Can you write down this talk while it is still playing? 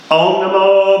Om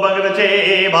Namo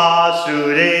Bhagavate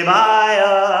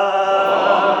Vasudevaya.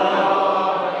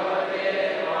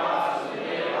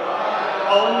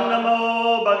 Om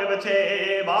Namo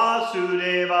Bhagavate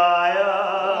Vasudevaya.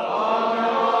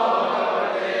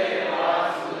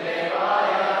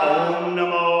 Om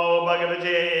Namo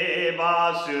Bhagavate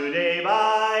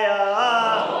Vasudevaya.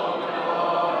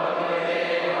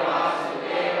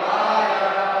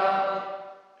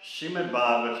 Srimad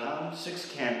Bhagavatam,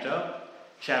 6th Canto,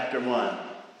 Chapter 1,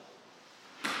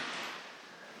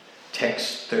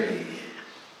 Text 30.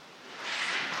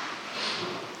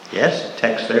 Yes,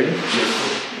 Text 30?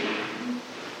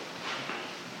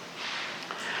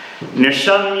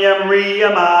 Nishamyam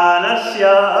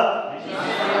riyamanasya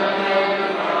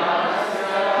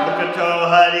Mukato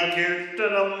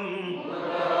harikirtanam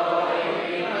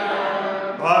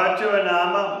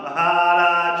Bhartavanama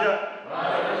Maharaja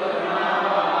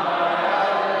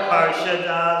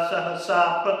Parshada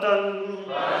Sahasapatan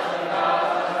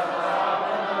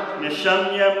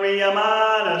Nishamyam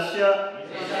riyamanasya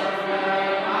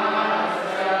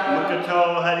Mukato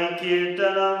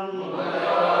harikirtanam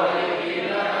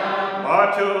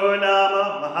Bhartavanama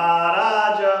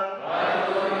Maharaja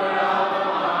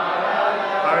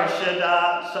Parshada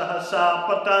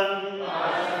Sahasapatan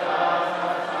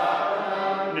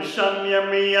Nishamyam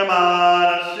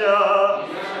riyamanasya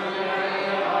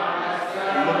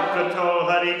Mukato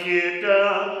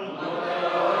harikirtanam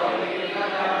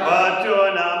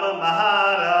Bhartavanama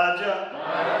Maharaja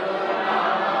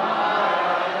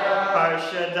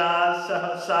Parshada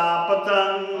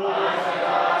Sahasapatan.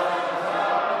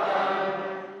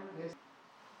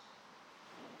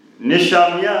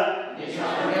 Nishamya,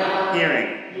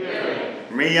 hearing.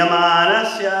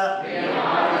 Riyamanasya,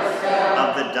 of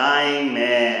the dying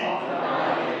man.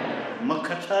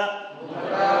 Mukata,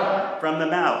 from the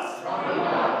mouth.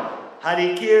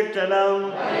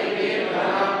 Harikirtanam,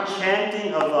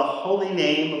 chanting of the holy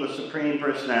name of the Supreme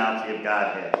Personality of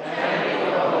Godhead.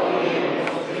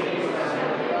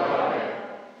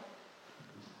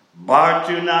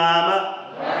 Bhartunama,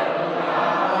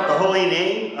 the holy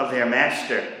name of their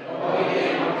master.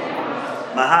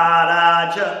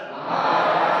 Maharaja,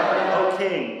 O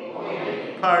king.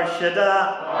 Parshada,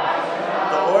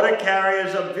 the order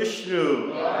carriers of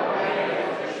Vishnu.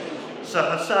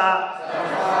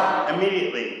 Sahasa,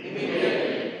 immediately.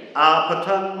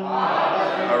 Apatan,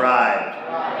 arrived.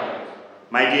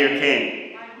 My dear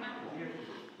king.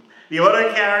 The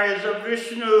order carriers of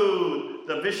Vishnu,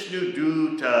 the Vishnu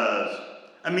Dutas,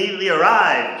 immediately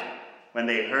arrived when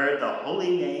they heard the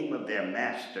holy name of their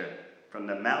master from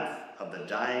the mouth of the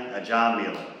dying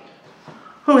Ajamila,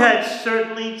 who had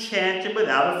certainly chanted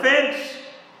without offense,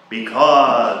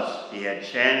 because he had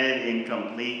chanted in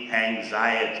complete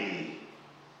anxiety.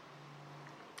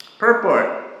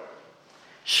 Purport.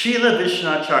 Srila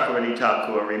Vishwanath Chakravarti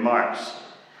Thakur remarks,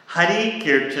 Hari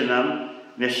Kirtanam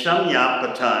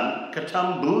Nishamyapatan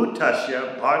Katam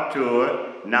Bhutasya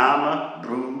Bhartur Nama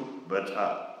Brubhata.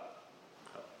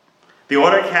 The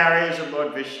order carriers of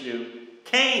Lord Vishnu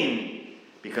came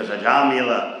because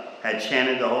Ajamila had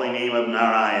chanted the holy name of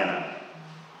Narayana.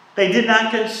 They did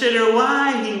not consider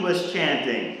why he was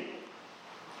chanting.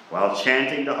 While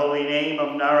chanting the holy name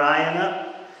of Narayana,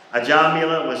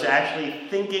 Ajamila was actually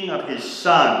thinking of his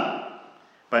son,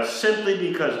 but simply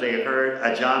because they heard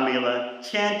Ajamila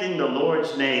chanting the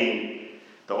Lord's name,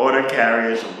 the order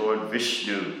carriers of Lord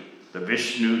Vishnu, the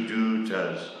Vishnu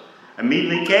Dutas,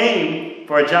 immediately came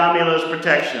for Ajamila's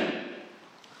protection.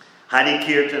 Hari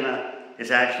Kirtana is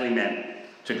actually meant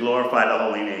to glorify the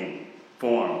holy name,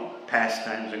 form,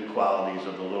 pastimes, and qualities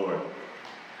of the Lord.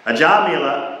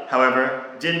 Ajamila, however,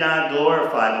 did not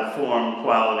glorify the form,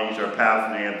 qualities, or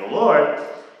paraphernalia of the Lord.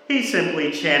 He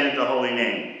simply chanted the holy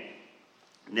name.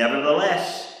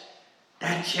 Nevertheless,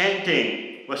 that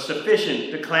chanting was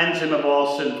sufficient to cleanse him of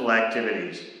all sinful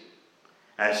activities.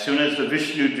 As soon as the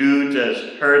Vishnu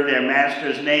Dutas heard their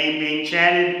master's name being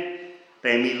chanted,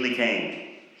 they immediately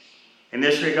came. In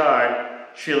this regard,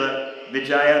 Srila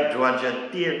Vijaya Dwaja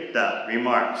Tirtha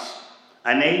remarks,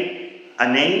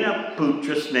 Anena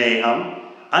putra sneham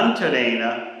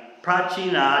antarena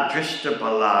prachina drishta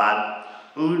balad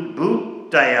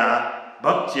udbhuttaya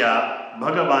bhaktya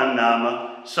bhagavan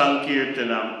nama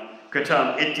sankirtanam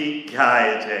kritam iti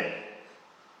gyayate.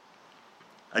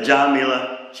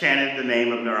 Ajamila chanted the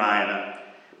name of Narayana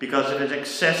because of his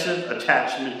excessive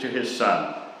attachment to his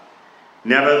son.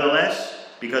 Nevertheless,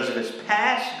 because of his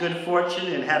past good fortune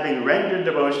in having rendered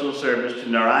devotional service to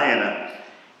Narayana,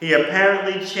 he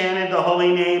apparently chanted the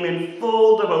holy name in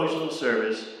full devotional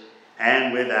service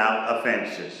and without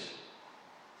offenses.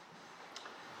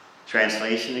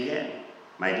 Translation again.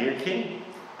 My dear king,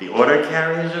 The order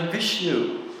carriers of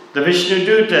Vishnu, the Vishnu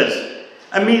Dutas,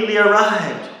 immediately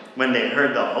arrived when they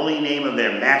heard the holy name of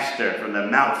their master from the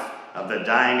mouth of the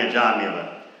dying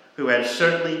Ajamila, who had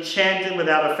certainly chanted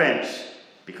without offense,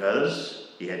 because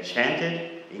he had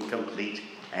chanted in complete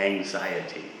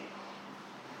anxiety.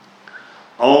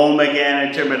 Om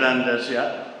Gana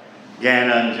Tirmadandasya,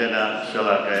 Gyananjana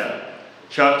Shalakaya,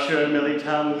 Chakshur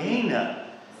Militam Yena,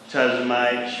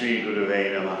 Tasmai Shri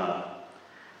Guruve Namaha.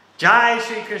 Jai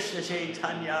Shri Krishna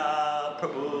Chaitanya,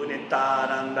 Prabhu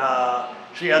Nityananda,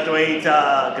 Shri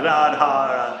Advaita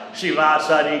Gadadhara,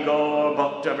 Shivasari Gaur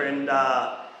Bhakta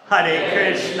Vrinda, Hare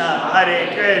Krishna,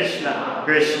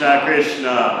 Krishna Krishna,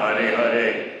 Hare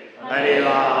Hare, Hare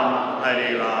Rama,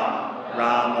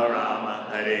 Rama Rama,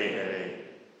 Hare Hare.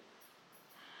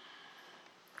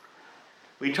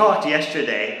 We talked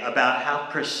yesterday about how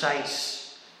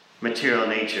precise material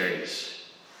nature is.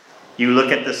 You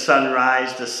look at the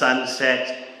sunrise, the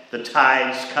sunset, the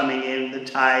tides coming in, the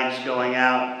tides going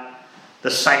out,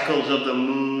 the cycles of the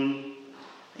moon.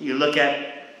 You look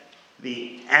at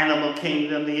the animal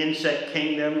kingdom, the insect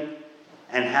kingdom,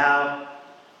 and how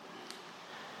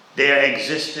their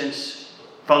existence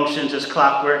functions as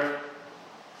clockwork.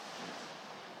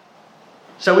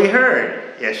 So we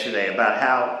heard yesterday about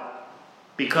how,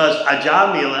 because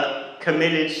Ajamila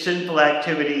committed sinful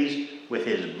activities with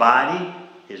his body,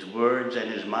 his words,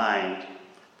 and his mind,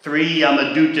 3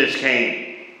 Yamadutas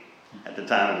came at the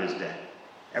time of his death.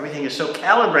 Everything is so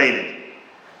calibrated.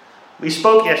 We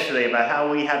spoke yesterday about how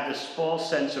we have this false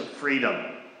sense of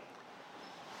freedom,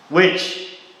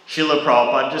 which Srila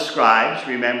Prabhupada describes,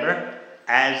 remember,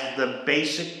 as the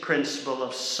basic principle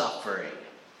of suffering.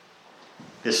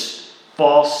 This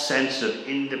false sense of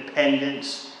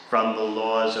independence from the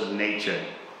laws of nature.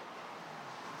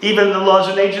 Even the laws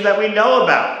of nature that we know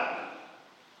about.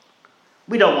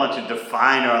 We don't want to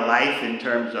define our life in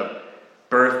terms of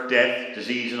birth, death,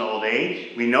 disease, and old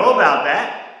age. We know about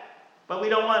that, but we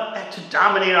don't want that to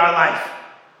dominate our life.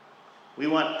 We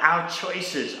want our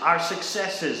choices, our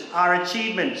successes, our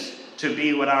achievements to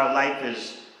be what our life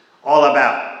is all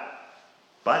about.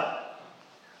 But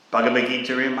Bhagavad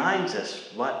Gita reminds us,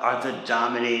 what are the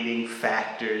dominating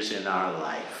factors in our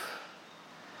life?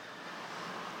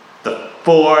 The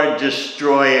 4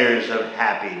 destroyers of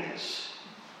happiness.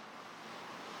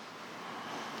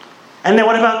 And then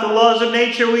what about the laws of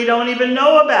nature we don't even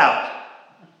know about?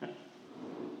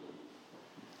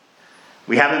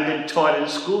 We haven't been taught in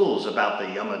schools about the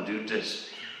Yamadutas.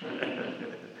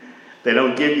 They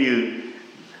don't give you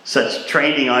such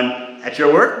training at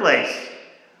your workplace.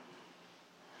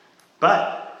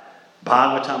 But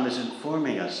Bhagavatam is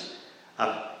informing us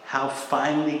of how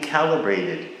finely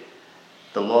calibrated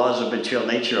the laws of material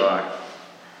nature are,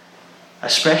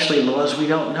 especially laws we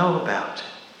don't know about.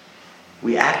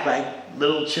 We act like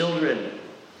little children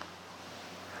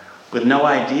with no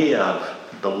idea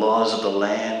of the laws of the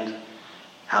land,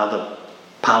 how the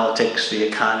politics, the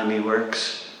economy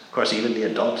works. Of course, even the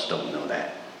adults don't know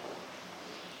that.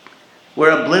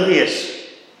 We're oblivious.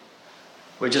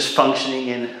 We're just functioning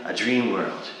in a dream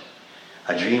world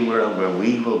where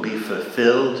we will be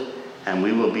fulfilled and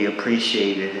we will be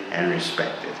appreciated and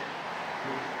respected.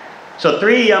 So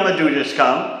 3 Yamadutas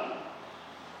come,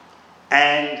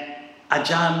 and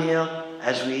Ajamil,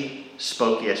 as we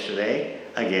spoke yesterday,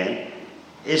 again,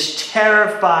 is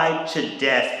terrified to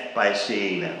death by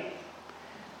seeing them.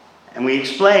 And we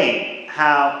explained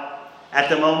how at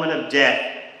the moment of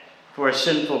death for a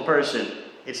sinful person,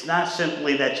 it's not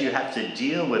simply that you have to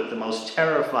deal with the most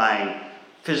terrifying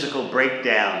physical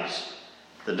breakdowns,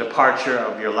 the departure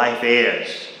of your life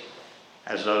heirs,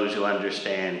 as those who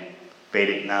understand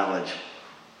Vedic knowledge.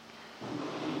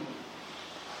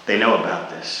 They know about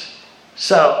this.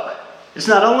 So, it's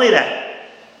not only that.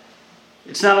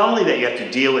 It's not only that you have to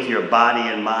deal with your body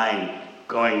and mind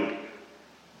going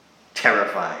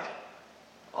terrified.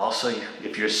 Also,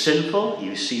 if you're sinful,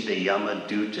 you see the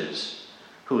Yamadutas,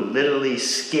 who literally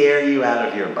scare you out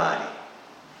of your body.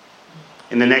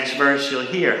 In the next verse, you'll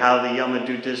hear how the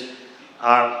Yamadutas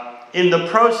are in the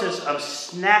process of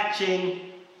snatching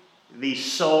the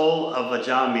soul of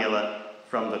Ajamila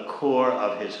from the core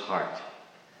of his heart.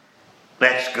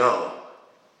 Let's go.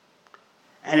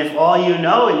 And if all you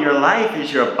know in your life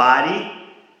is your body,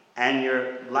 and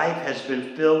your life has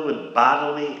been filled with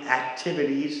bodily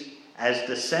activities as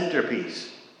the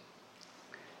centerpiece,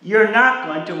 you're not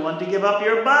going to want to give up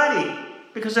your body,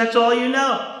 because that's all you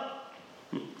know.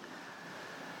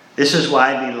 This is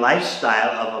why the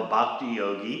lifestyle of a bhakti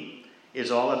yogi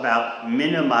is all about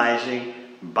minimizing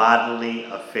bodily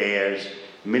affairs,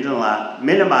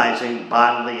 minimizing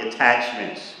bodily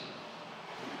attachments.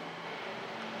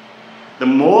 The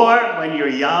more when you're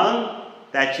young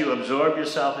that you absorb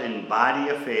yourself in body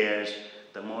affairs,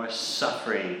 the more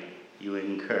suffering you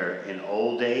incur in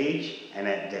old age and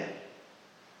at death.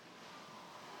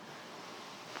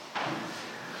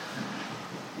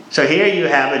 So here you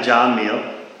have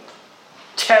Ajamil,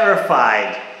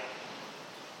 terrified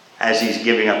as he's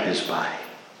giving up his body.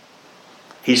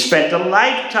 He spent a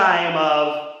lifetime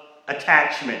of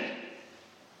attachment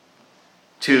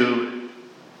to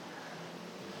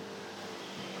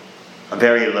a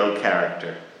very low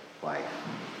character wife.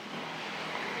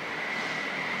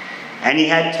 And he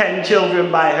had 10 children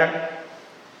by her.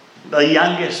 The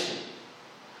youngest,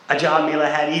 Ajamila,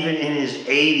 had even in his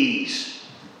 80s.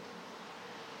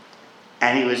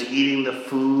 And he was eating the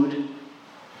food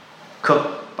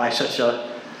cooked by such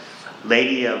a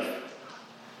lady of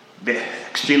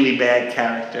extremely bad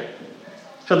character.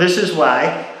 So this is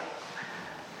why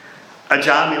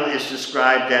Ajamil is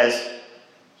described as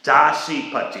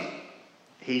Dasipati.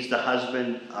 He's the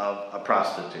husband of a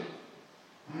prostitute.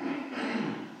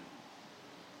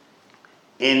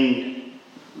 In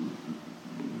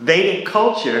Vedic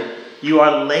culture, you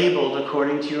are labeled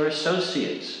according to your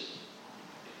associates.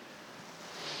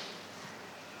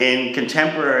 In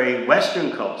contemporary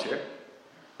Western culture,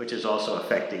 which is also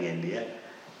affecting India,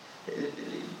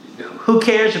 who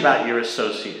cares about your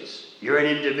associates? You're an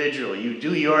individual. You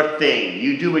do your thing.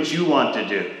 You do what you want to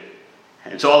do.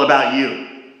 And it's all about you.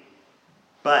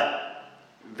 But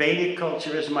Vedic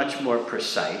culture is much more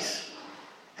precise.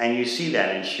 And you see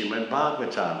that in Srimad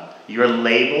Bhagavatam. You're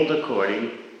labeled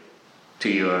according to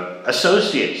your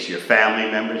associates, your family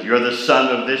members. You're the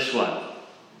son of this one.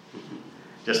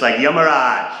 Just like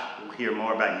Yamaraj. We'll hear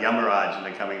more about Yamaraj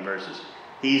in the coming verses.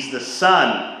 He's the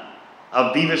son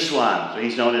of Vivaswan, so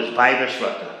he's known as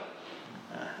Vaivasvata.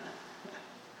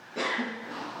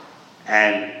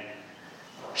 And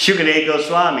Shukadeva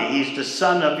Goswami, he's the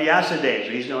son of Vyasadeva,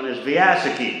 so he's known as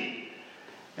Vyasaki.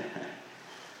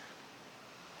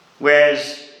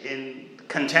 Whereas in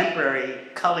contemporary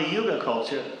Kali Yuga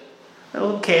culture,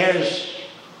 who cares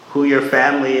who your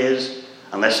family is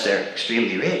unless they're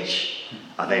extremely rich?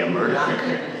 Are they a Murdoch?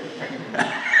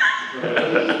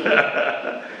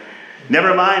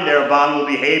 Never mind their abominable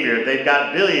behavior. They've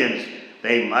got billions.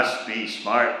 They must be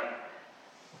smart,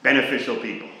 beneficial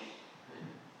people.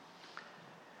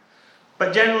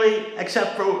 But generally,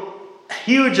 except for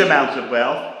huge amounts of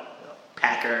wealth,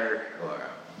 Packer or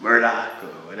Murdoch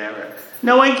or whatever,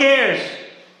 no one cares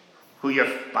who your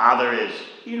father is.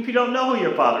 Even if you don't know who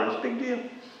your father is, big deal.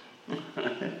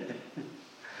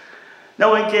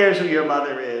 No one cares who your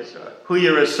mother is or who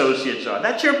your associates are.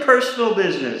 That's your personal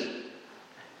business.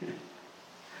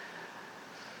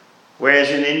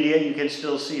 Whereas in India, you can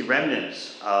still see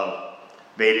remnants of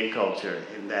Vedic culture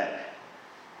in that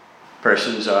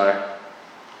persons are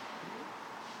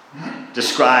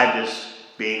described as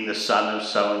being the son of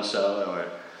so-and-so, or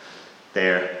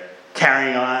they're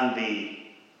carrying on the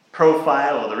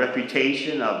profile or the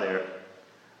reputation of their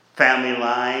family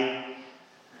line.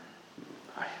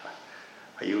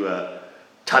 Are you a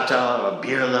Tata or a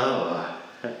Birla?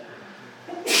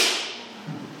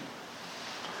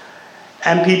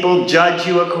 And people judge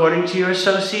you according to your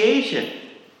association.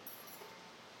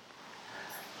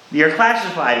 You're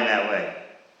classified in that way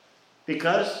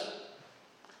because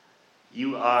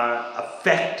you are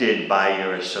affected by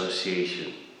your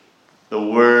association. The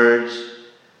words,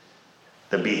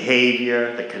 the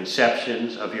behavior, the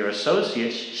conceptions of your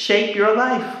associates shape your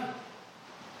life.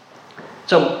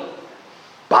 So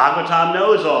Bhagavatam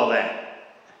knows all that.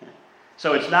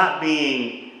 So it's not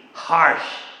being harsh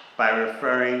by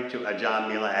referring to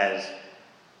Ajamila as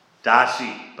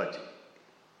Dasipati.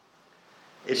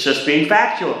 It's just being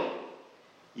factual.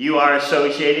 You are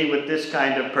associating with this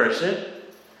kind of person,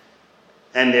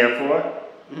 and therefore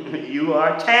you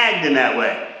are tagged in that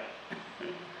way.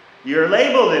 You're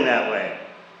labeled in that way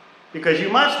because you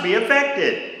must be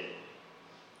affected.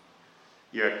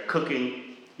 You're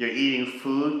eating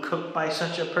food cooked by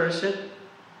such a person.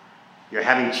 You're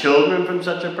having children from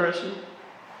such a person.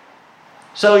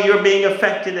 So you're being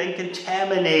affected and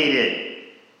contaminated.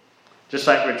 Just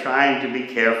like we're trying to be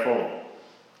careful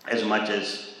as much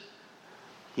as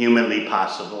humanly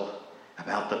possible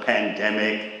about the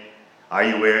pandemic. Are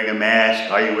you wearing a mask?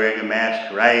 Are you wearing a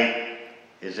mask right?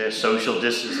 Is there social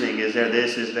distancing? Is there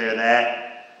this? Is there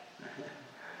that?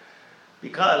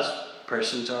 Because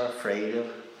persons are afraid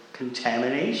of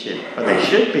contamination, or they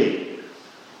should be.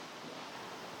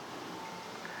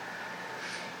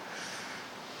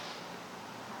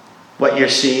 What you're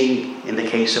seeing in the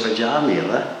case of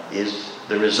Ajamila is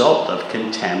the result of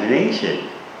contamination.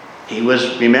 He was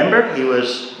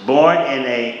born in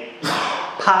a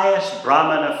pious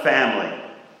Brahmana family.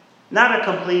 Not a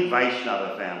complete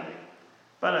Vaishnava family,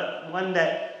 but one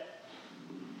that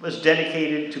was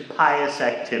dedicated to pious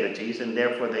activities, and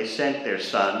therefore they sent their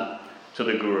son to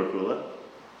the Gurukula.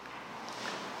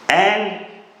 And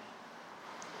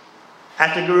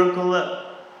at the Gurukula,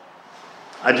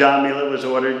 Ajamila was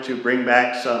ordered to bring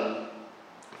back some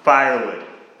firewood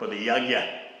for the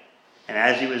yajna. And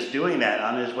as he was doing that,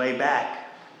 on his way back,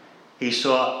 he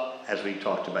saw, as we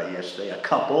talked about yesterday, a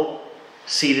couple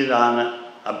seated on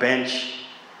a bench,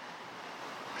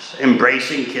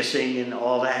 embracing, kissing, and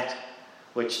all that,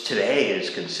 which today is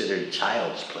considered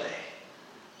child's play.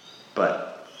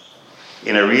 But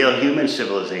in a real human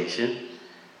civilization,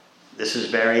 this is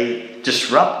very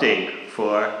disrupting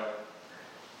for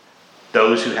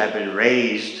those who have been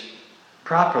raised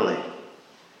properly.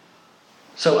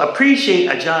 So appreciate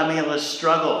Ajamila's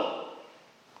struggle.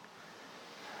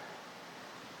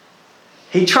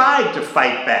 He tried to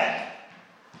fight back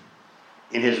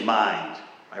in his mind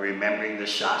by remembering the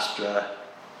Shastra.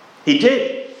 He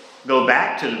did go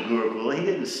back to the Gurukula. He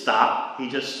didn't stop. He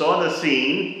just saw the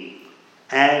scene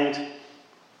and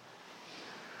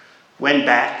went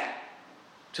back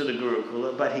to the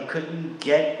Gurukula, but he couldn't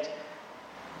get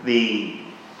the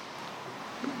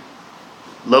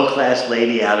low-class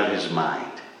lady out of his mind.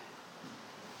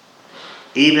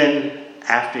 Even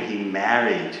after he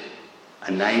married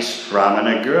a nice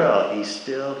Brahmana girl, he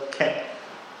still kept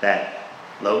that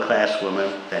low-class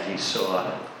woman that he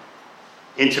saw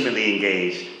intimately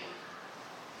engaged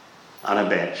on a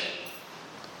bench.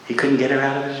 He couldn't get her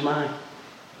out of his mind.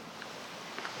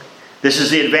 This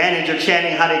is the advantage of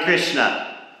chanting Hare Krishna.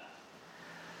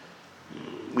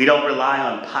 We don't rely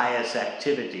on pious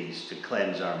activities to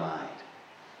cleanse our mind.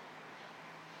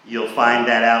 You'll find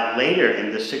that out later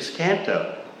in the 6th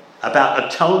canto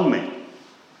about atonement,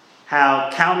 how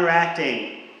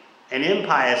counteracting an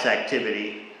impious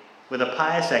activity with a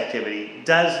pious activity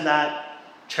does not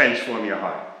transform your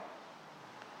heart.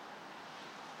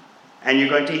 And you're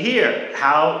going to hear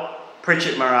how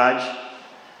Parikshit Maharaj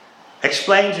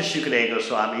explains to Shukadeva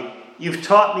Goswami, you've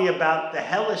taught me about the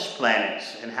hellish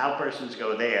planets and how persons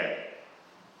go there.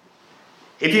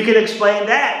 If you can explain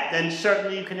that, then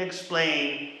certainly you can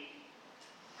explain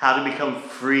how to become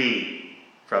free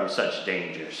from such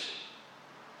dangers.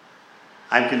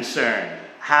 I'm concerned,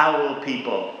 how will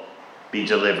people be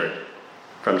delivered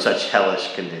from such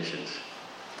hellish conditions?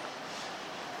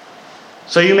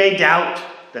 So you may doubt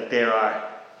that there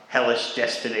are hellish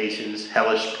destinations,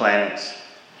 hellish planets.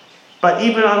 But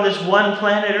even on this one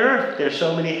planet Earth, there's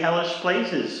so many hellish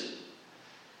places.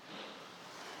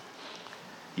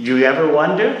 Do you ever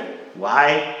wonder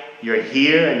why you're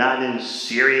here and not in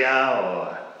Syria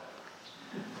or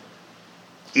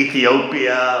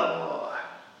Ethiopia or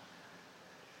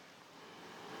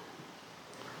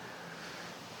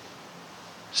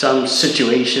some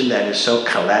situation that is so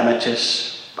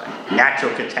calamitous by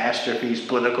natural catastrophes,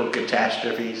 political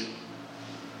catastrophes?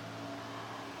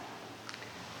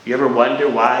 You ever wonder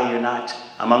why you're not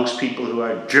amongst people who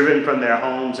are driven from their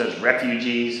homes as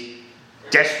refugees,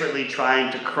 desperately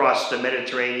trying to cross the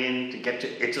Mediterranean to get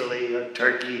to Italy or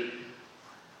Turkey?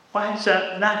 Why is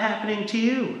that not happening to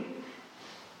you?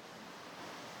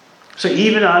 So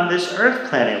even on this earth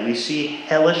planet, we see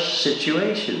hellish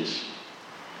situations.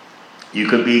 You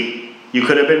could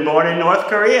have been born in North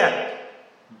Korea.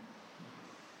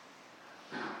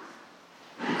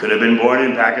 You could have been born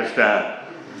in Pakistan.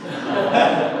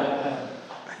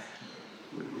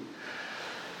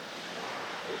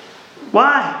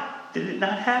 Why did it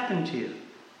not happen to you?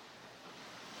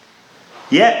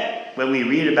 Yet, when we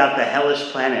read about the hellish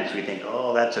planets, we think,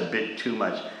 oh, that's a bit too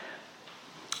much.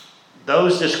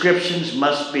 Those descriptions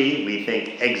must be, we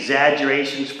think,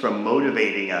 exaggerations for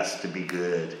motivating us to be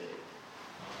good.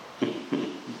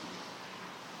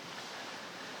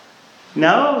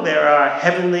 No, there are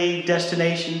heavenly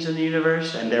destinations in the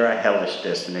universe, and there are hellish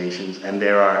destinations, and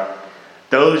there are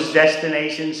those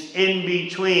destinations in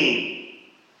between.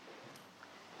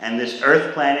 And this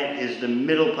Earth planet is the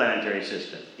middle planetary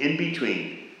system, in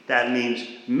between. That means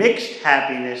mixed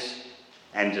happiness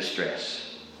and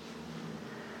distress.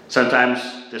 Sometimes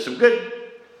there's some good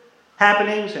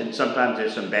happenings, and sometimes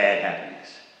there's some bad happenings.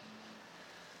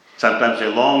 Sometimes there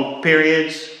are long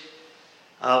periods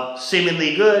of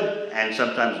seemingly good, and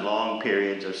sometimes long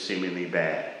periods of seemingly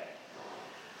bad.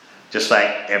 Just like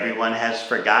everyone has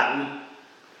forgotten,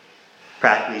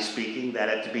 practically speaking, that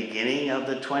at the beginning of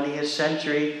the 20th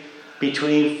century,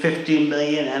 between 50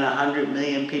 million and 100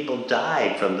 million people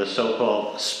died from the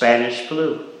so-called Spanish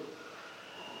flu.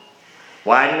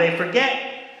 Why do they forget?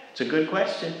 It's a good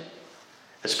question.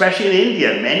 Especially in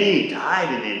India. Many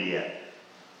died in India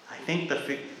think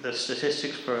the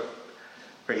statistics for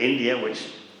India, which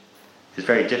is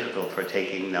very difficult for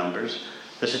taking numbers,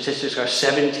 the statistics are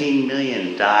 17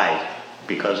 million died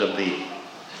because of the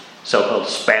so-called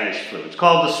Spanish flu. It's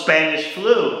called the Spanish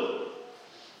flu,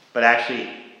 but actually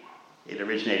it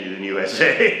originated in the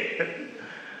USA.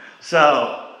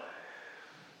 So,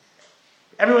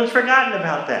 everyone's forgotten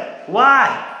about that.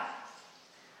 Why?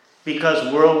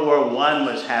 Because World War I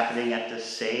was happening at the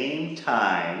same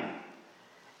time,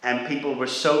 and people were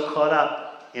so caught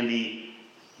up in the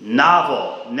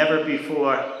novel, never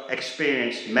before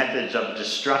experienced methods of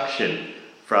destruction,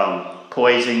 from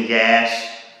poison gas,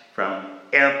 from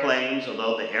airplanes,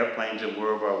 although the airplanes in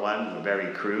World War I were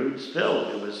very crude, still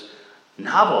it was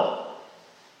novel.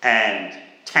 And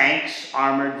tanks,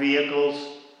 armored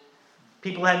vehicles.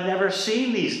 People had never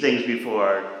seen these things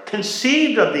before,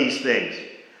 conceived of these things.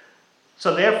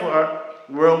 So therefore,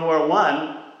 World War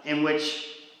I, in which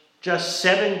just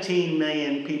 17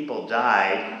 million people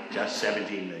died, just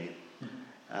 17 million,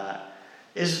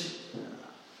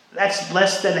 that's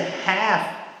less than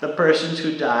half the persons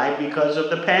who died because of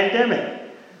the pandemic.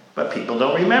 But people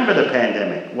don't remember the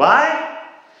pandemic. Why?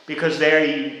 Because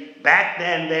back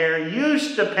then they're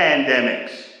used to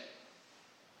pandemics.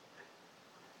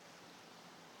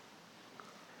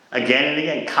 Again and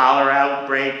again, cholera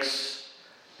outbreaks,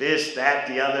 this, that,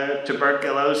 the other,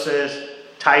 tuberculosis,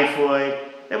 typhoid.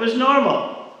 It was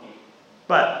normal.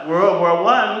 But World War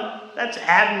I, that's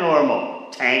abnormal.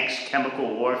 Tanks,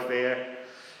 chemical warfare,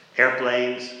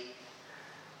 airplanes.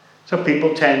 So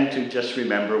people tend to just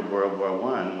remember World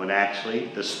War I when actually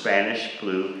the Spanish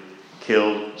flu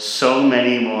killed so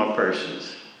many more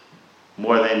persons,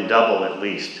 more than double at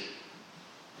least.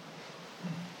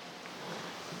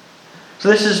 So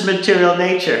this is material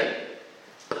nature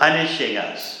punishing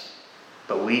us,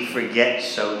 but we forget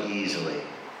so easily.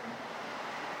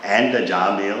 And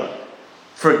Ajamila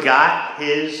forgot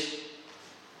his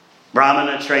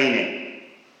Brahmana training.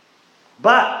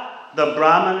 But the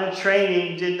Brahmana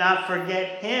training did not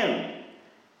forget him.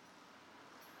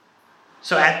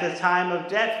 So at the time of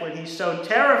death, when he's so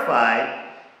terrified,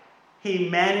 he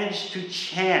managed to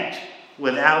chant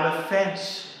without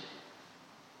offense.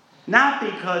 Not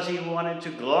because he wanted to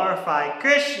glorify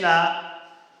Krishna,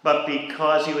 but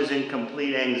because he was in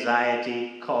complete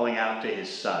anxiety, calling out to his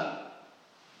son.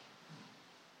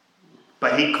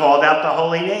 But he called out the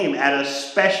holy name at a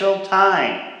special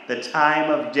time, the time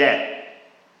of death.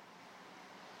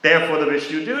 Therefore the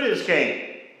Vishnu Dutas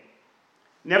came.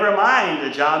 Never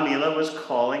mind, Ajamila was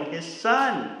calling his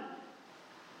son.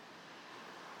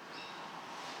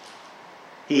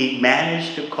 He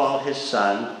managed to call his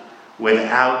son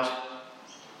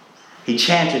he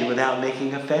chanted without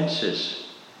making offenses.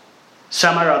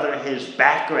 Some or other, his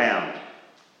background,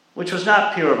 which was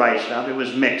not pure Vaishnava, it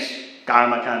was mixed,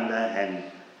 Karmakanda and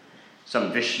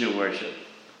some Vishnu worship.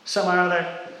 Some or other,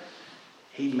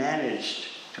 he managed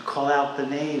to call out the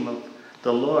name of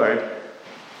the Lord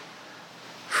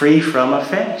free from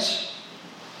offense.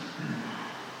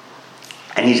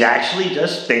 And he's actually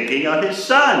just thinking of his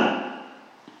son.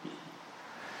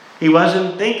 He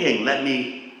wasn't thinking, let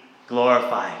me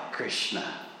glorify Krishna.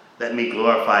 Let me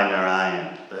glorify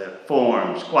Narayan, the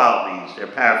forms, qualities, their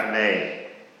paraphernalia.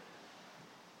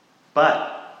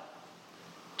 But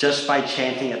just by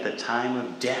chanting at the time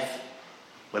of death,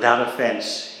 without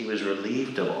offense, he was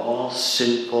relieved of all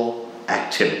sinful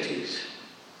activities.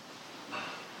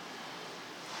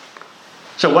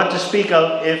 So what to speak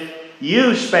of if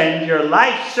you spend your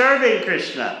life serving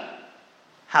Krishna?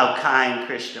 How kind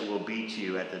Krishna will be to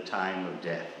you at the time of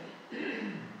death.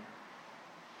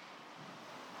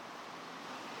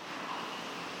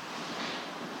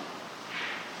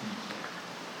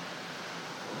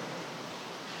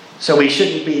 So we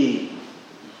shouldn't be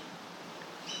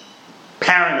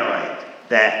paranoid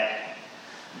that,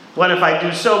 what if I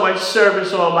do so much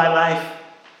service all my life,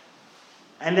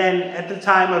 and then at the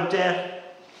time of death,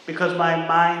 because my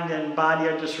mind and body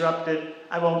are disrupted,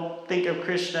 I won't think of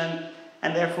Krishna,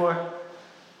 and therefore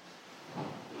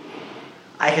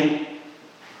I can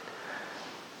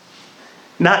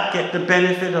not get the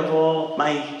benefit of all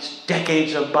my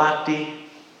decades of bhakti.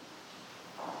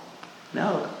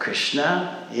 No,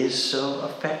 Krishna is so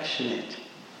affectionate.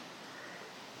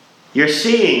 You're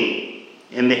seeing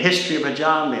in the history of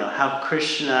Ajamila how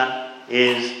Krishna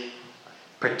is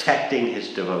protecting his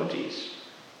devotees.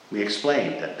 We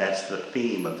explained that that's the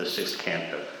theme of the 6th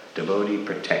canto, devotee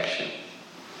protection.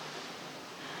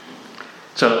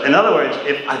 So, in other words,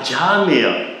 if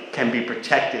Ajamila can be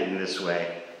protected in this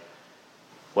way,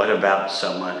 what about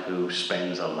someone who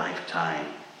spends a lifetime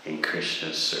in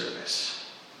Krishna's service?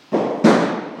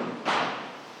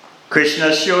 Krishna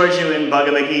assures you in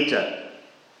Bhagavad Gita,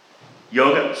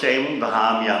 Yoga Ksemam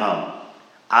Vaham Yaham.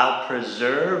 I'll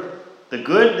preserve the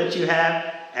good that you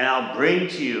have, and I'll bring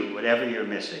to you whatever you're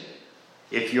missing.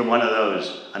 If you're one of those,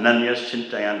 Ananyas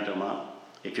Chintayantama,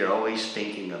 if you're always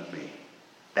thinking of me.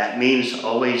 That means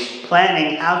always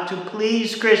planning how to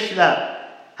please Krishna,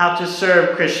 how to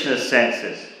serve Krishna's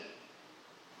senses.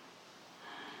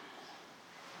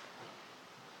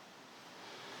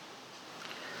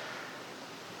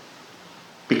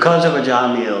 Because of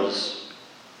Ajamil's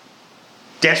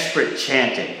desperate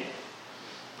chanting,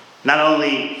 not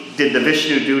only did the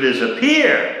Vishnu Dutas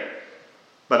appear,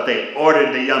 but they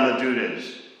ordered the Yamadutas,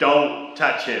 don't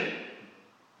touch him.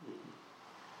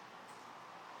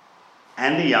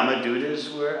 And the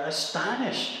Yamadutas were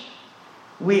astonished.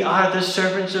 We are the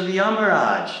servants of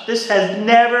Yamaraj. This has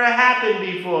never happened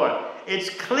before. It's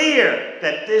clear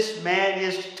that this man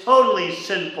is totally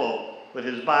sinful with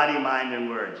his body, mind, and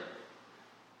words.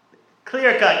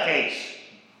 Clear-cut case.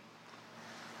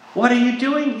 What are you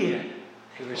doing here?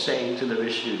 They were saying to the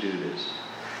Vishnu Dutas.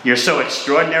 You're so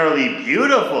extraordinarily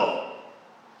beautiful.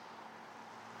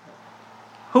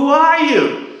 Who are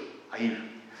you?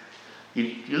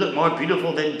 You look more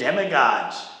beautiful than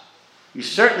demigods. You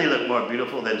certainly look more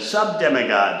beautiful than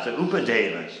sub-demigods, the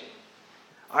Upadevas.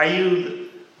 Are you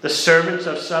the servants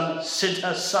of some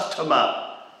Siddha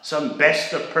Sattama, some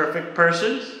best of perfect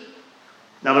persons?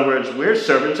 In other words, we're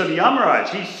servants of Yamaraj.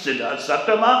 He's Siddha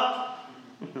Sattama.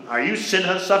 Are you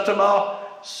Siddha Sattama?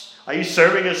 Are you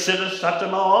serving as Siddha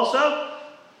Sattama also?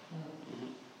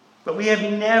 But we have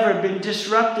never been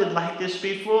disrupted like this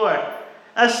before,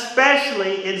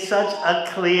 especially in such a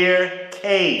clear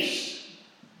case.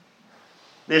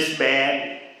 This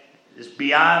man is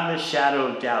beyond the shadow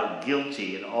of doubt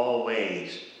guilty in all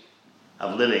ways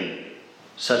of living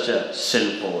such a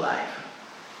sinful life.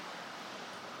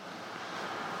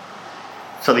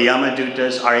 So the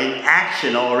Yamadutas are in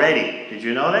action already. Did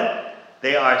you know that?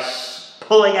 They are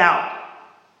pulling out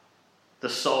the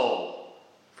soul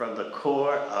from the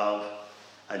core of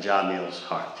Ajamil's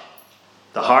heart.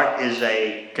 The heart is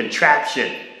a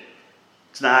contraption.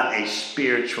 It's not a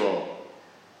spiritual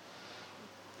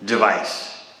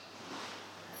device.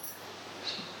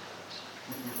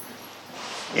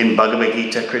 In Bhagavad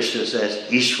Gita, Krishna says,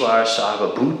 Ishwar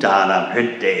Sarva Bhutanam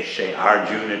Hrideshe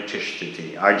Arjuna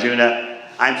Tishtati. Arjuna,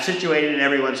 I'm situated in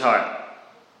everyone's heart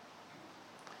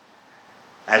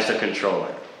as the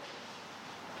controller.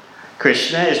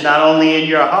 Krishna is not only in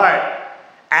your heart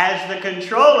as the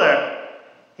controller,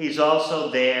 he's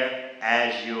also there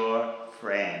as your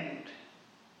friend.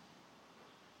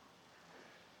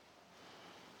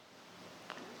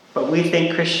 But we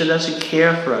think Krishna doesn't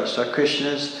care for us, or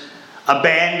Krishna's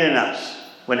abandoned us,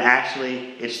 when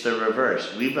actually it's the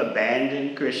reverse. We've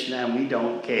abandoned Krishna and we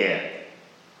don't care.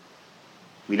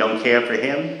 We don't care for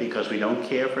him because we don't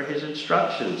care for his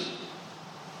instructions.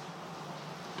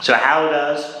 So how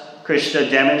does Krishna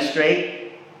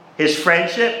demonstrate his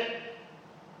friendship?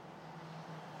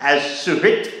 As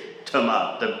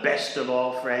Suhrittama, the best of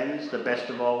all friends, the best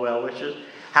of all well-wishers.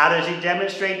 How does he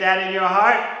demonstrate that in your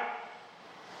heart?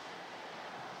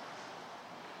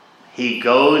 He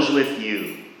goes with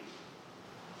you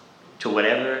to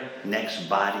whatever next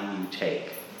body you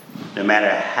take. No matter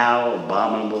how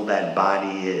abominable that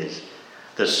body is,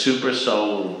 the super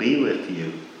soul will be with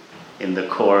you in the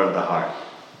core of the heart.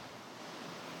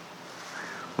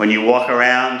 When you walk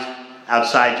around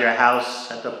outside your house,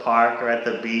 at the park, or at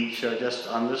the beach, or just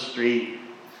on the street,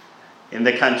 in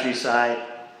the countryside,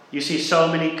 you see so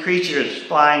many creatures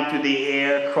flying through the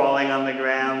air, crawling on the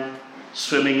ground,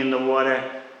 swimming in the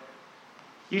water.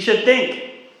 You should think,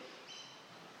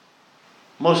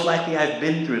 most likely I've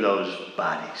been through those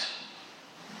bodies.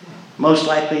 Most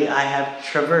likely I have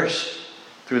traversed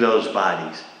through those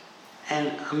bodies.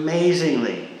 And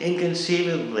amazingly,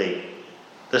 inconceivably,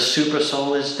 the super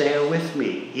soul is there with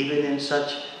me, even in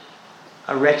such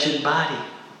a wretched body.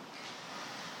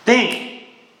 Think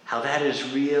how that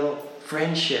is real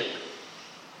friendship.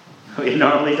 We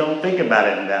normally don't think about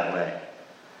it in that way.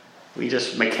 We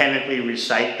just mechanically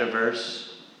recite the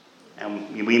verse,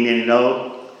 and we may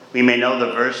know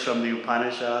the verse from the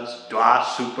Upanishads, Dwa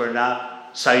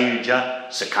Suparna Sayuja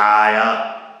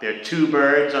Sakaya. There are two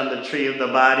birds on the tree of the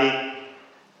body.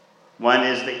 One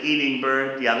is the eating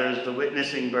bird, the other is the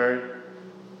witnessing bird.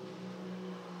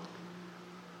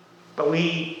 But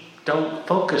we don't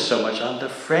focus so much on the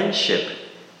friendship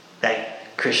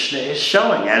that Krishna is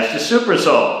showing as the super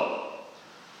soul.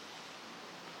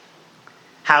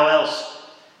 How else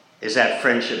is that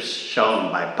friendship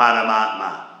shown by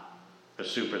Paramatma, the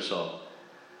super soul?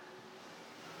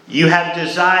 You have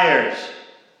desires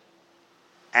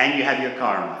and you have your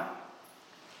karma.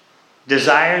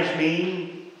 Desires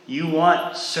mean you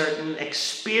want certain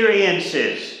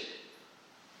experiences.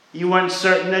 You want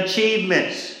certain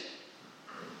achievements.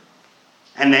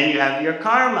 And then you have your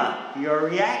karma, your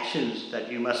reactions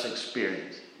that you must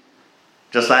experience.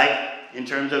 Just like in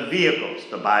terms of vehicles,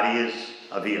 the body is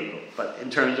a vehicle. But in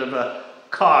terms of a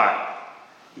car,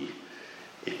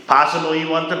 if possible, you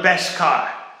want the best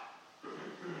car.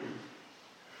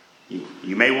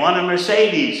 You may want a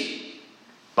Mercedes,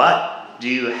 but do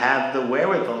you have the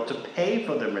wherewithal to pay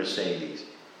for the Mercedes?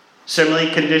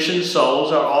 Similarly, conditioned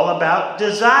souls are all about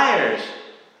desires.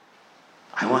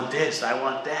 I want this, I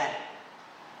want that.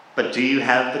 But do you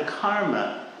have the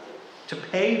karma to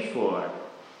pay for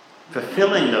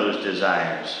fulfilling those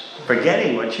desires, for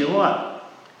getting what you want?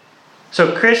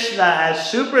 So Krishna, as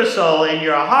super soul in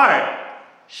your heart,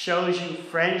 shows you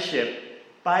friendship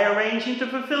by arranging to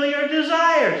fulfill your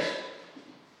desires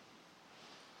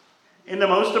in the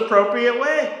most appropriate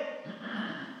way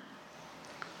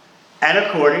and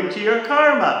according to your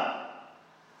karma.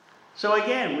 So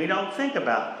again, we don't think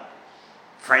about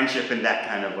friendship in that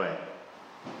kind of way.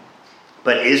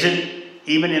 But isn't,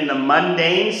 even in the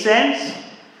mundane sense,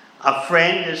 a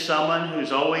friend is someone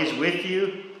who's always with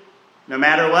you, no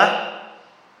matter what?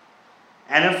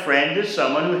 And a friend is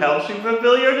someone who helps you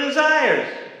fulfill your desires.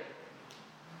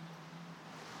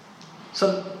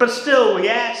 But still, we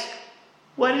ask,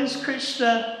 what is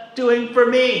Krishna doing for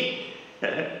me?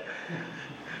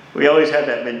 We always have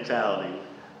that mentality.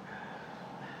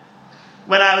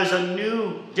 When I was a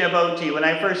new devotee, when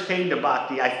I first came to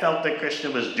Bhakti, I felt that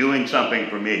Krishna was doing something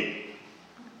for me.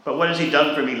 But what has he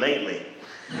done for me lately?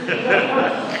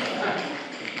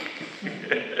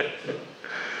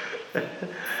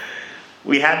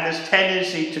 We have this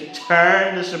tendency to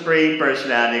turn the Supreme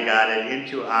Personality of Godhead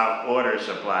into our order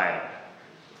supplier.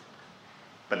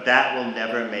 But that will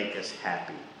never make us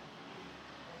happy.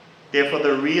 Therefore,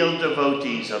 the real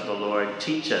devotees of the Lord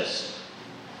teach us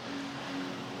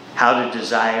how to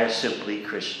desire simply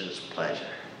Krishna's pleasure.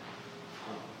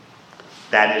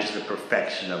 That is the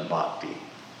perfection of bhakti.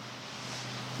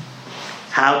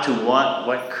 How to want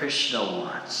what Krishna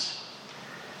wants.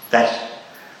 That's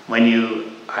when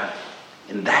you are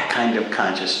in that kind of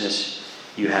consciousness,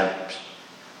 you have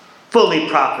fully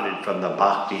profited from the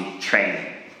bhakti training.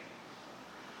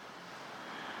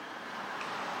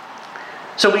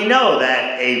 So we know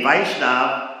that a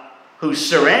Vaishnava who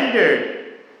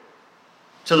surrendered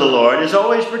to the Lord is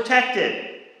always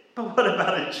protected. But what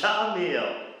about a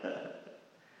Jamil?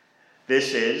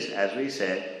 This is, as we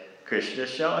said, Krishna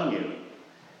showing you.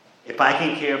 If I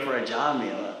can care for a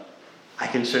Jamila, I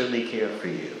can certainly care for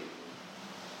you.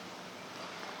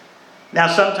 Now,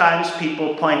 sometimes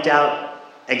people point out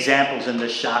examples in the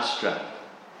Shastra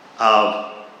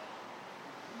of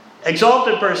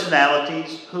exalted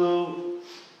personalities who,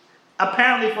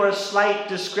 apparently for a slight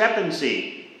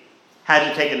discrepancy, had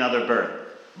to take another birth.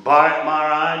 Bharat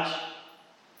Maharaj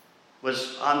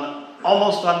was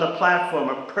almost on the platform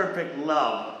of perfect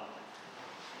love.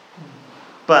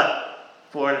 But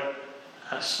for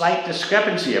a slight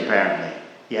discrepancy, apparently,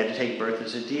 he had to take birth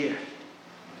as a deer.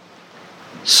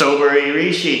 Sobari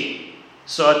Rishi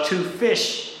saw two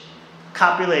fish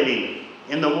copulating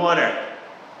in the water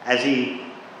as he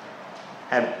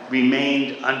had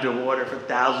remained underwater for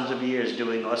thousands of years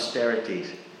doing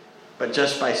austerities. But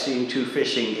just by seeing two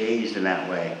fish engaged in that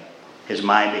way, his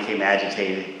mind became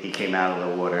agitated. He came out of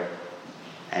the water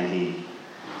and he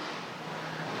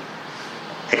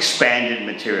expanded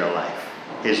material life,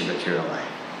 his material life.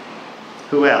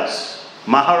 Who else?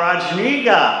 Maharaj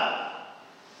Niga,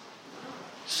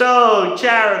 so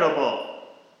charitable.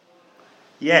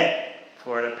 Yet,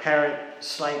 for an apparent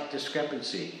slight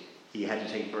discrepancy, he had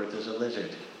to take birth as a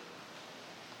lizard.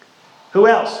 Who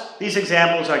else? These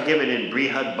examples are given in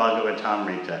Brihad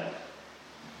Bhagavatamrita.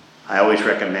 I always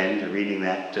recommend reading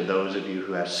that to those of you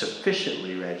who have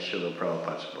sufficiently read Srila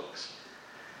Prabhupada's books.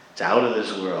 It's out of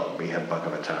this world, Brihad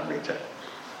Bhagavatamrita.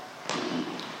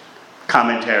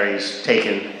 Commentaries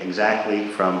taken exactly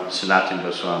from Sanatana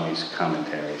Goswami's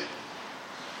commentaries.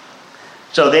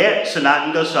 So there,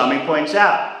 Sanatana Goswami points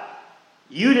out,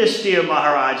 Yudhishthira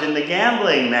Maharaj in the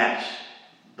gambling match,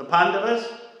 the Pandavas,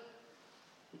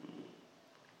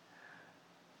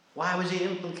 why was he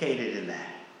implicated in that?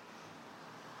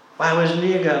 Why was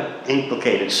Nirga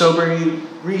implicated? Sobari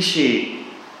Rishi,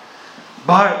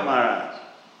 Bharat Maharaj.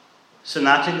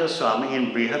 Sanatana Goswami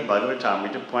in Brihad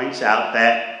Bhagavatamrita points out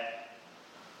that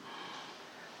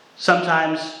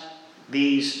sometimes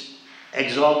these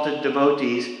exalted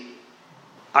devotees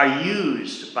are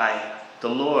used by the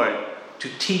Lord to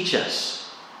teach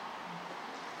us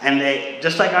And they,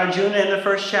 just like Arjuna in the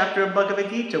first chapter of Bhagavad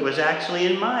Gita, was actually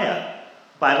in Maya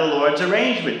by the Lord's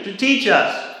arrangement to teach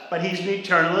us. But he's an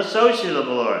eternal associate of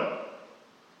the Lord.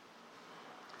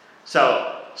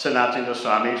 So, Sanatana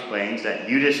Goswami explains that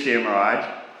Yudhishthira Maharaj,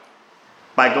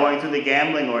 by going through the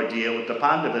gambling ordeal with the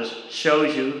Pandavas,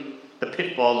 shows you the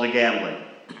pitfalls of gambling.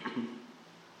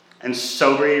 And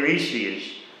Sobri Rishi is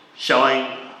showing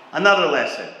another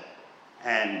lesson.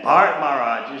 And Bharat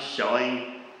Maharaj is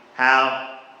showing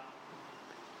how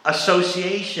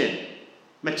association,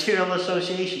 material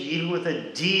association, even with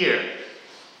a deer,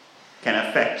 can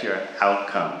affect your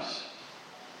outcomes.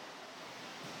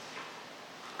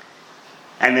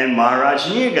 And then Maharaj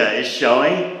Nirga is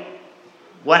showing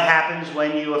what happens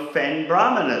when you offend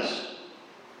brahmanas.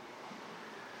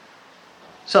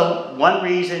 So one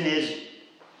reason is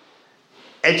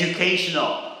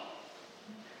educational.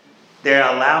 They're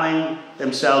allowing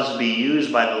themselves to be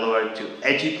used by the Lord to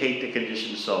educate the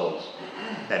conditioned souls.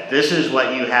 That this is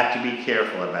what you have to be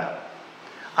careful about.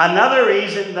 Another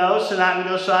reason, though, Sanatana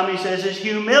Goswami says, is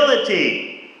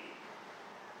humility.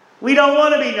 We don't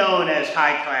want to be known as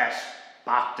high-class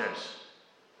bhaktas.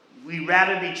 We'd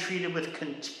rather be treated with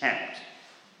contempt.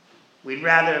 We'd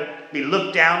rather be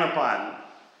looked down upon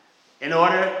in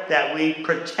order that we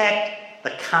protect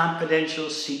the confidential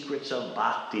secrets of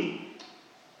bhakti.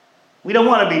 We don't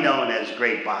want to be known as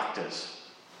great bhaktas.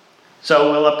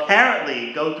 So we'll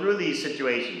apparently go through these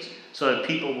situations so that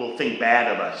people will think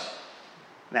bad of us.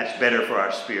 And that's better for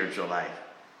our spiritual life.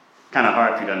 Kind of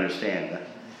hard for you to understand.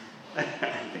 Huh?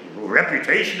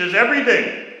 Reputation is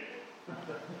everything.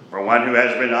 For one who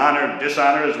has been honored,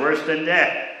 dishonor is worse than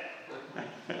death.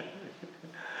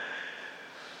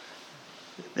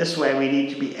 This way we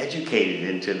need to be educated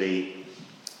into the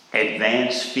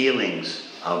advanced feelings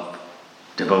of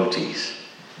devotees.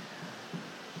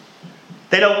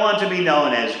 They don't want to be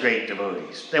known as great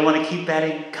devotees. They want to keep that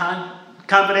in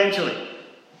confidentially.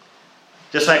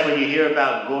 Just like when you hear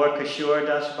about Gaur Kishore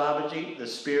Das Babaji, the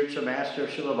spiritual master of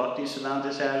Srila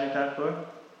Bhaktisiddhanta Saraswati Thakur.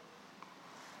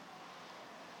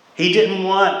 He didn't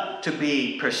want to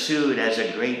be pursued as a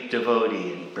great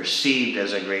devotee and perceived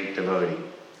as a great devotee.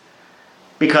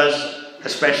 Because,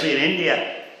 especially in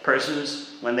India,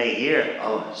 persons, when they hear,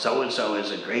 oh, so-and-so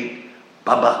is a great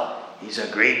Baba, he's a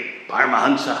great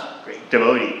Paramahansa, great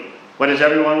devotee. What does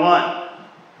everyone want?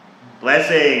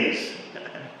 Blessings.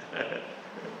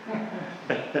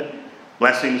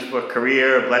 Blessings for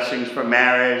career, blessings for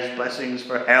marriage, blessings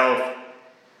for health.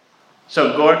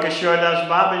 So Gaur Kishore Das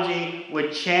Babaji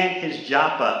would chant his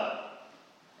japa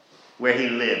where he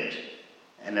lived,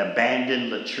 an abandoned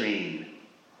latrine.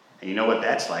 And you know what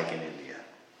that's like in India.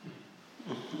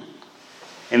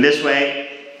 In this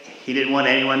way, he didn't want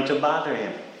anyone to bother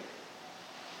him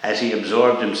as he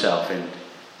absorbed himself in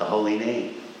the holy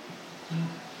name.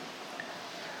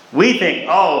 We think,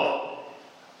 oh,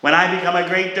 when I become a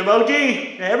great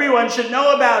devotee, everyone should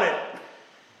know about it.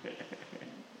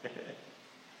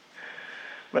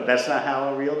 But that's not how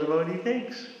a real devotee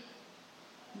thinks.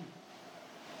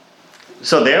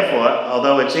 So therefore,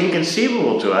 although it's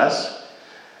inconceivable to us,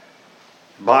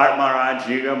 Bharat Maharaj,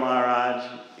 Jiga Maharaj,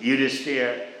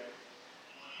 Yudhishthira,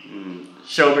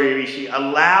 Sobri Rishi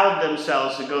allowed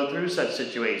themselves to go through such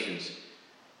situations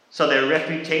so their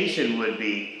reputation would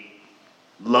be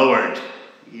lowered.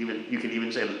 Even you could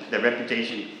even say their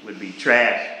reputation would be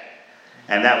trash,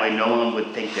 and that way no one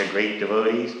would think they're great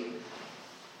devotees.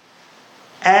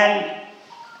 And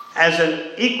as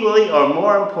an equally or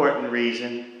more important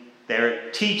reason,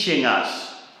 they're teaching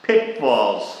us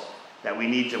pitfalls that we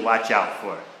need to watch out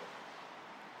for.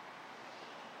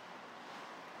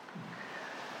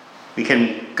 We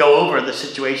can go over the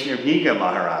situation of Nirga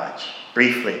Maharaj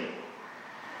briefly.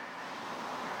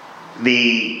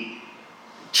 The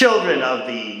children of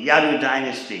the Yadu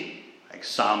dynasty, like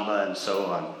Samba and so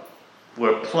on,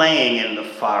 were playing in the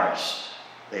forest.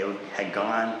 They had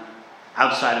gone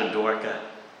outside of Dwarka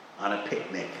on a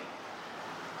picnic.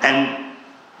 And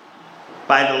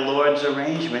by the Lord's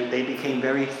arrangement, they became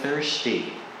very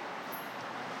thirsty.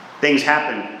 Things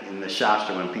happen in the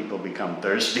Shastra when people become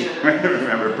thirsty.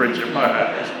 Remember Prince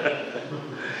Maharaj?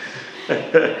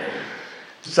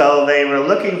 So they were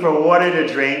looking for water to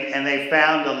drink, and they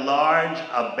found a large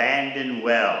abandoned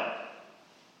well.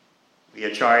 The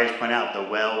acharyas point out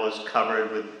the well was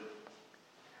covered with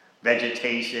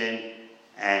vegetation,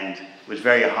 and it was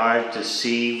very hard to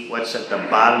see what's at the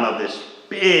bottom of this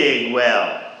big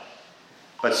well.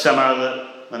 But somehow,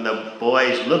 when the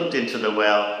boys looked into the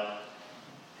well,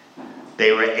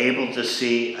 they were able to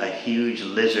see a huge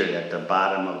lizard at the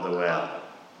bottom of the well.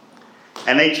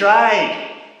 And they tried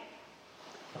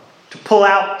to pull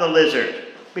out the lizard.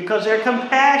 because they're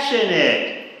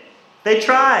compassionate. They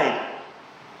tried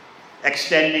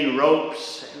extending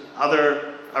ropes and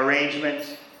other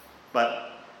arrangements,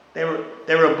 but they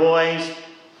were boys,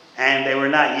 and they were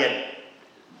not yet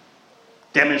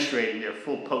demonstrating their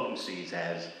full potencies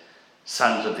as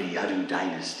sons of the Yadu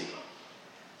dynasty.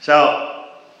 So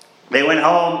they went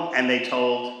home and they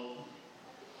told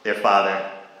their father,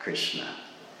 Krishna,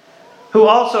 who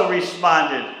also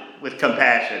responded with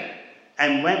compassion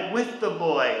and went with the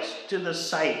boys to the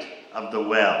site of the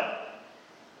well.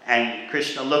 And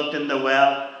Krishna looked in the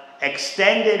well,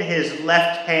 extended his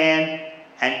left hand,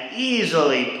 and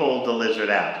easily pulled the lizard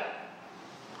out.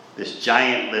 This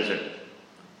giant lizard.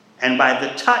 And by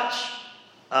the touch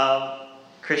of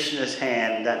Krishna's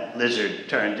hand, that lizard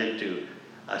turned into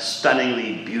a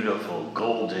stunningly beautiful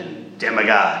golden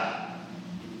demigod.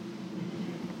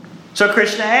 So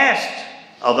Krishna asked,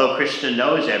 although Krishna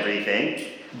knows everything,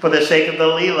 for the sake of the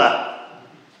Leela,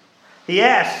 he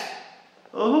asked,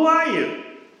 well, who are you?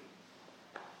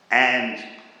 And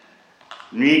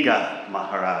Nriga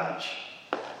Maharaj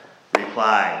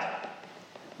replied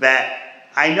that,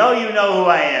 I know you know who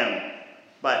I am,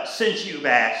 but since you've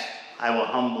asked, I will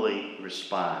humbly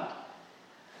respond.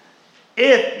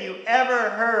 If you ever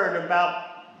heard about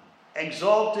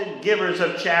exalted givers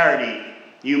of charity,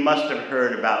 you must have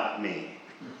heard about me.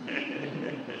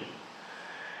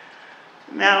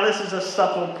 Now, this is a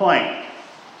subtle point.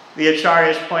 The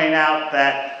Acharyas point out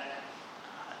that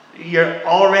you're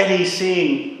already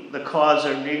seeing the cause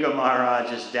of Nriga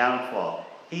Maharaj's downfall.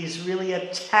 He's really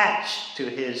attached to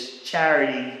his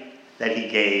charity that he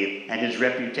gave and his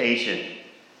reputation,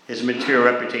 his material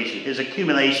reputation, his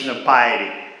accumulation of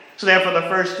piety. So therefore, the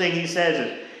first thing he says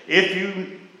is,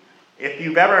 if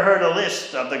you've ever heard a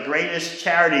list of the greatest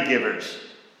charity givers,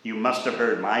 you must have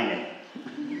heard my name.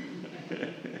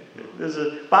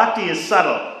 Bhakti is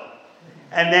subtle.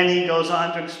 And then he goes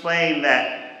on to explain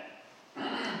that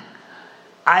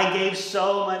I gave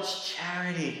so much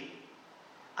charity.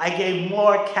 I gave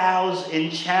more cows in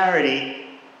charity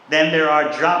than there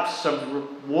are drops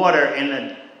of water in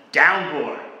a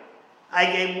downpour. I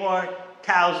gave more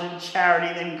cows in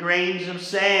charity than grains of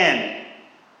sand.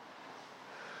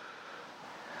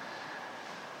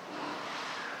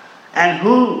 And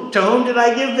to whom did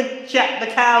I give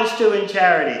the cows to in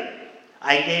charity?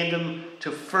 I gave them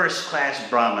to first-class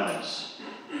brahmanas.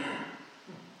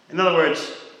 In other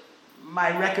words,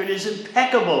 my record is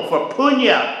impeccable for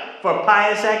punya, for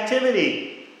pious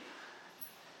activity.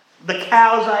 The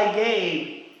cows I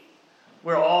gave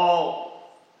were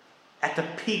all at the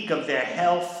peak of their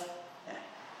health.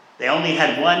 They only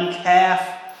had one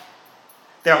calf.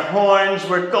 Their horns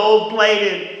were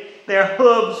gold-plated. Their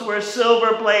hooves were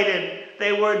silver-plated.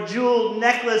 They wore jeweled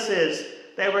necklaces.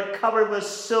 They were covered with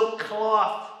silk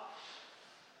cloth,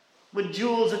 with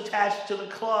jewels attached to the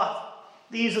cloth.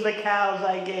 These are the cows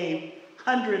I gave.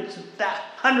 Hundred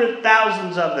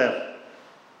thousands of them.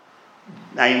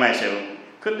 Now you might say, well,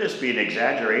 couldn't this be an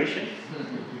exaggeration?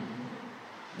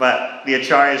 But the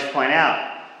Acharyas point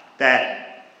out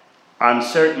that on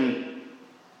certain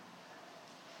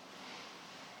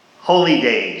holy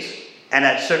days and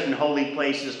at certain holy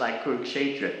places like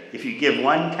Kurukshetra, if you give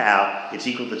one cow, it's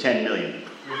equal to 10 million.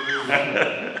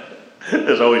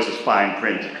 There's always this fine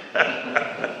print.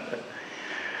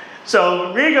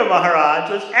 So Nriga Maharaj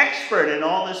was expert in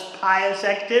all this pious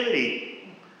activity,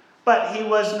 but he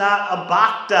was not a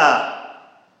bhakta.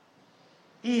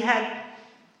 He had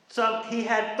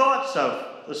thoughts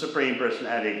of the Supreme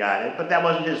Personality of Godhead, but that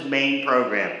wasn't his main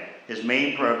program. His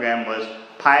main program was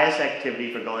pious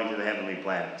activity for going to the heavenly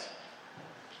planets,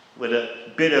 with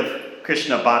a bit of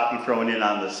Krishna Bhakti thrown in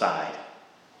on the side.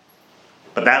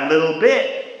 But that little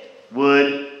bit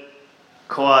would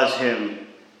cause him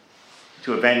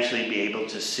to eventually be able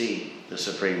to see the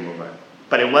Supreme Mover.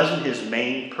 But it wasn't his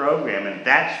main program, and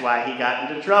that's why he got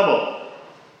into trouble.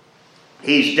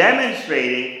 He's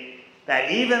demonstrating that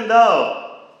even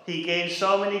though he gave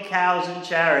so many cows in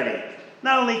charity,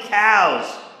 not only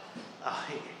cows,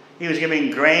 he was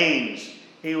giving grains,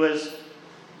 he was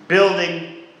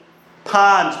building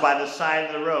ponds by the side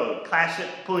of the road, classic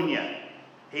punya.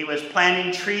 He was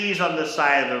planting trees on the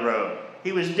side of the road.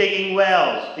 He was digging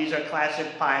wells. These are classic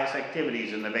pious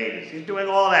activities in the Vedas. He's doing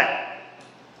all that.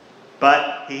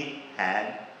 But he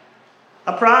had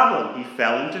a problem. He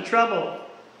fell into trouble.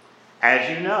 As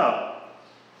you know,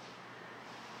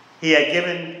 he had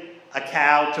given a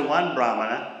cow to one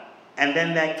brahmana, and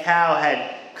then that cow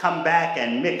had come back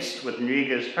and mixed with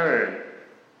Nriga's herd.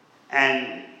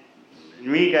 And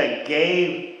Nriga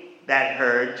gave that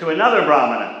herd to another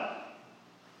brahmana.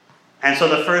 And so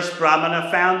the first brahmana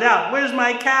found out, where's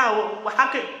my cow?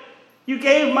 You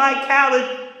gave my cow,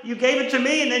 you gave it to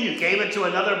me, and then you gave it to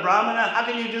another Brahmana. How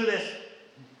can you do this?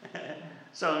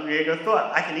 So Nriga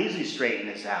thought, I can easily straighten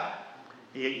this out.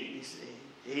 He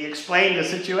explained the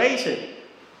situation.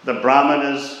 The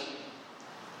Brahmanas,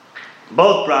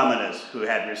 both Brahmanas who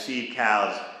had received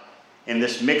cows in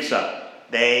this mix-up,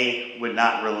 they would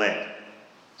not relent.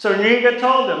 So Nriga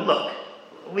told them, look,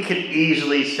 we can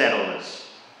easily settle this.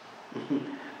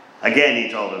 Again, he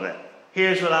told them that.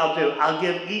 Here's what I'll do. I'll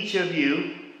give each of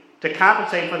you, to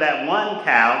compensate for that one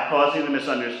cow causing the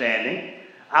misunderstanding,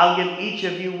 I'll give each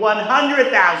of you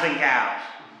 100,000 cows.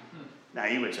 Now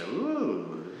you would say,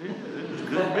 ooh, this is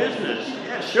good business.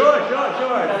 Yeah, sure.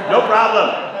 No problem.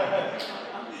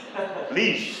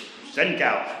 Please, send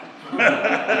cows.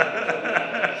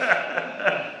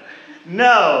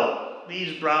 No,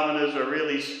 these Brahmanas are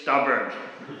really stubborn.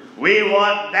 We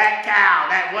want that cow,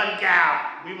 that one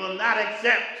cow. We will not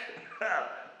accept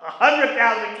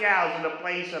 100,000 cows in the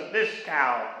place of this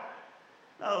cow.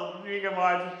 Oh, Nriga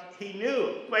Maharaj, he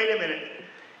knew. Wait a minute.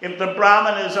 If the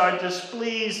Brahmanas are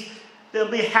displeased,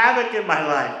 there'll be havoc in my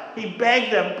life. He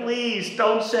begged them, please,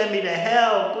 don't send me to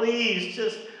hell. Please,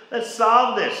 just let's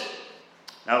solve this.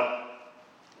 No,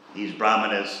 these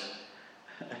Brahmanas,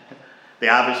 they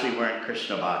obviously weren't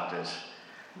Krishna bhaktas.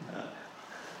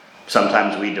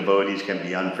 Sometimes we devotees can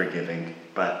be unforgiving,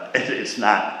 but it's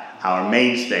not our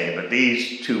mainstay. But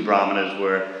these two Brahmanas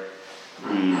were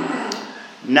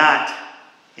not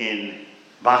in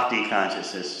bhakti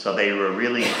consciousness, so they were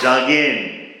really dug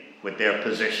in with their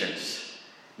positions.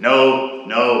 No,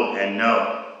 and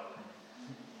no.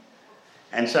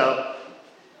 And so,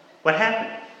 what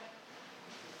happened?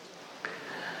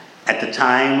 At the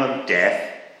time of death,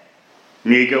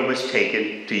 Nriga was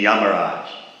taken to Yamaraj.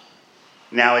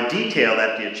 Now, a detail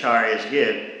that the Acharyas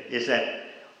give is that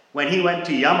when he went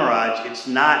to Yamaraj, it's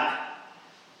not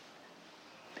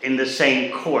in the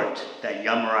same court that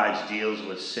Yamaraj deals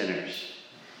with sinners.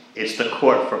 It's the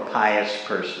court for pious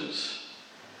persons.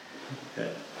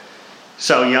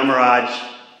 So Yamaraj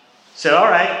said, all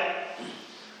right,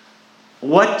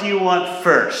 what do you want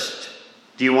first?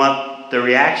 Do you want the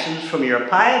reactions from your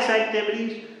pious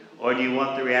activities, or do you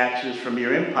want the reactions from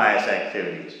your impious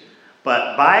activities?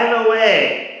 But by the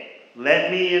way,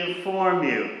 let me inform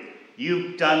you,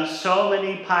 you've done so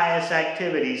many pious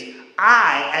activities,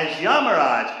 I, as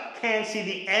Yamaraj, can't see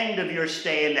the end of your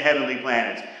stay in the heavenly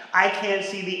planets. I can't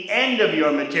see the end of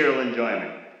your material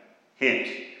enjoyment. Hint.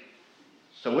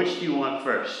 So which do you want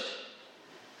first?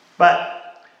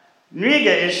 But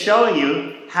Nriga is showing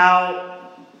you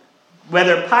how,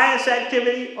 whether pious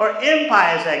activity or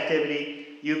impious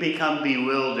activity, you become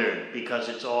bewildered because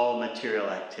it's all material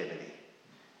activity.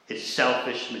 It's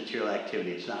selfish material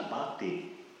activity. It's not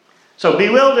bhakti. So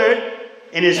bewildered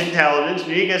in his intelligence,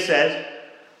 Nriga says,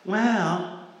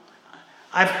 well,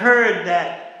 I've heard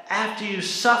that after you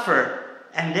suffer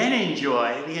and then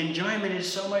enjoy, the enjoyment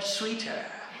is so much sweeter.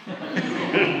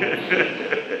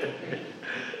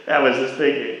 That was his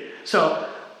thinking. So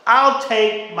I'll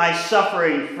take my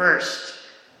suffering first,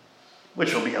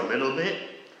 which will be a little bit,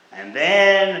 and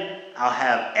then I'll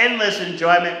have endless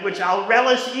enjoyment, which I'll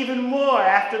relish even more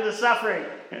after the suffering.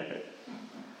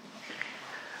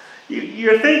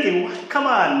 You're thinking, come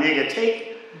on, Nriga,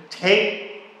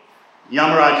 take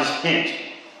Yamaraj's hint.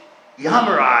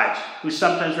 Yamaraj, who's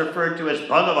sometimes referred to as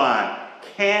Bhagavan,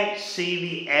 can't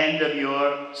see the end of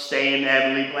your stay in the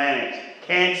heavenly planets,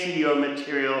 can't see your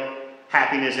material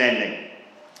happiness ending.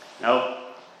 No.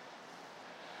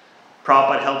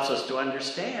 Prabhupada helps us to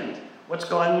understand what's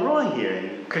going wrong here.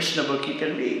 In Krishna book you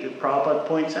can read, and Prabhupada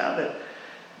points out that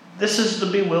this is the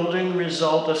bewildering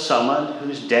result of someone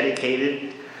who's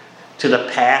dedicated to the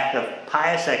path of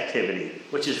pious activity,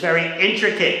 which is very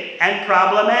intricate and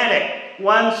problematic.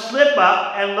 One slip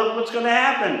up and look what's going to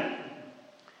happen.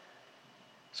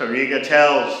 So Nriga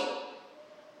tells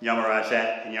Yamaraj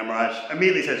that, and Yamaraj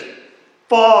immediately says,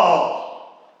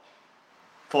 fall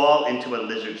into a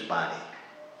lizard's body.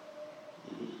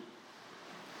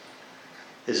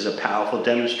 This is a powerful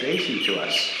demonstration to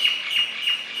us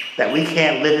that we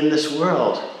can't live in this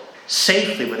world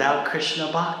safely without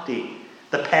Krishna bhakti.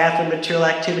 The path of material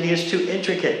activity is too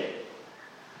intricate.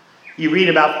 You read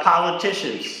about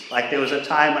politicians, like there was a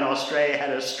time when Australia had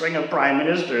a string of prime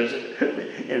ministers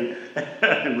in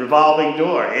revolving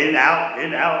door, in, out,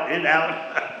 in, out, in,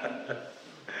 out.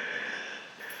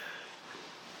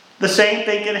 The same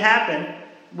thing can happen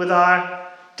with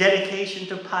our dedication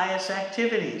to pious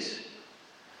activities.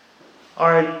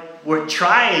 Or we're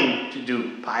trying to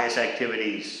do pious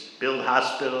activities, build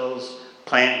hospitals,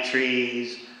 plant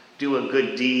trees, do a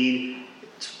good deed.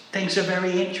 Things are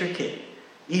very intricate.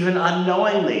 Even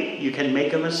unknowingly, you can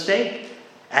make a mistake,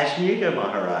 as Nriga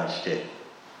Maharaj did.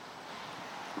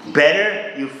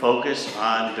 Better you focus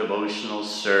on devotional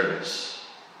service.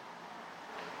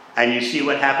 And you see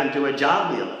what happened to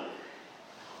Ajamila.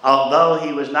 Although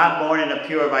he was not born in a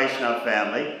pure Vaishnava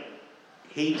family,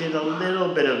 he did a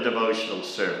little bit of devotional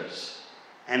service.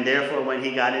 And therefore, when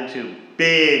he got into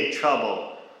big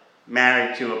trouble,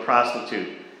 married to a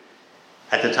prostitute,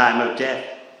 at the time of death,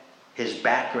 his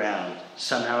background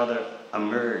somehow or other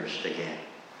emerged again.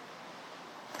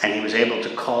 And he was able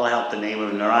to call out the name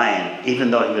of Narayan, even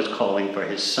though he was calling for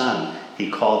his son. He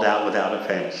called out without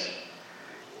offense.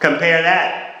 Compare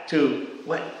that to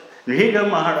what Nriga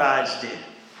Maharaj did.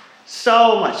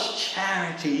 So much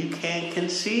charity you can't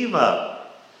conceive of.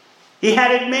 He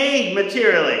had it made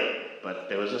materially, but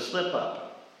there was a slip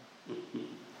up.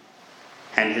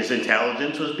 And his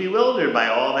intelligence was bewildered by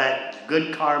all that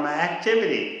good karma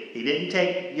activity. He didn't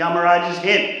take Yamaraj's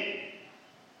hint.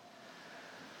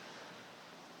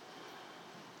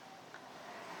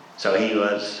 So he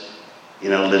was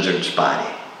in a lizard's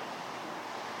body.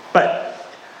 But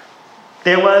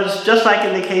there was, just like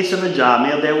in the case of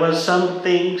Ajamil, there was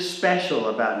something special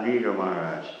about Nriga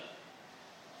Maharaj.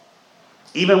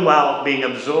 Even while being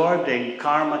absorbed in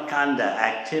karma kanda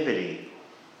activity,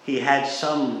 he had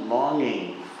some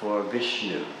longing for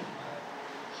Vishnu.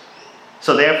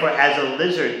 So therefore, as a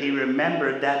lizard, he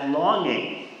remembered that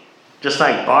longing. Just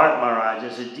like Bharat Maharaj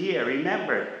as a deer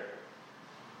remembered.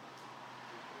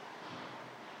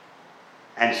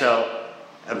 And so,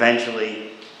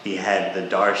 eventually, he had the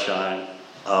darshan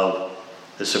of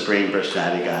the Supreme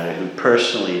Personality of Godhead, who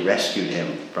personally rescued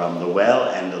him from the well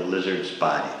and the lizard's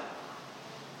body.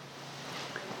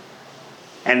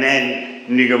 And then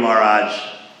Nriga Maharaj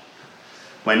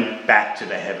went back to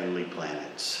the heavenly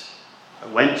planets.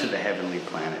 Why didn't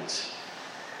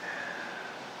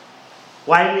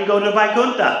he go to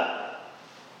Vaikuntha?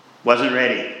 Wasn't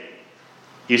ready.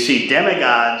 You see,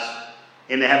 demigods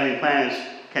in the heavenly planets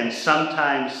can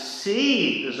sometimes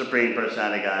see the Supreme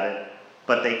Personality of Godhead,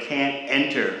 but they can't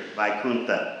enter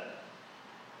Vaikuntha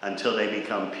until they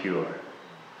become pure.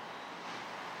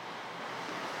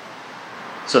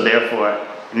 So therefore,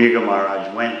 Nriga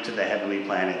Maharaj went to the heavenly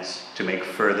planets to make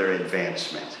further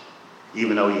advancement,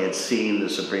 even though he had seen the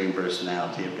Supreme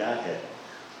Personality of Godhead.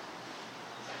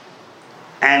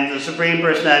 And the Supreme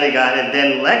Personality of Godhead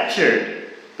then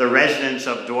lectured the residents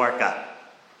of Dwarka.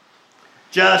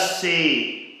 Just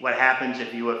see what happens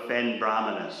if you offend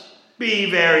Brahmanas.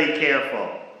 Be very careful.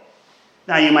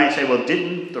 Now you might say, well,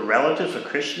 didn't the relatives of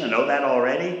Krishna know that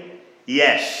already?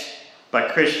 Yes,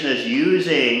 but Krishna is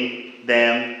using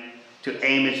them to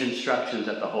aim his instructions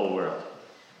at the whole world.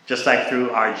 Just like through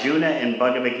Arjuna in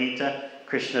Bhagavad Gita,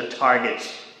 Krishna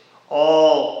targets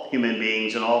all human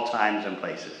beings in all times and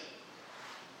places.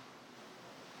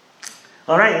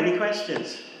 All right, any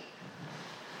questions?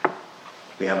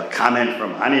 We have a comment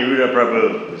from Aniruddha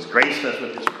Prabhu, who's graced us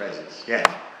with his presence. Yes.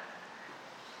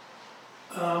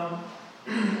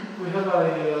 We have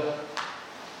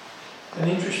an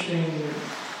interesting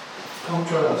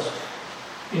contrast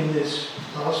in this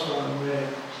last one where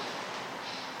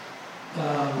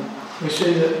we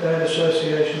see that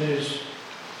association is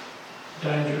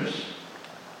dangerous,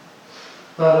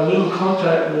 but a little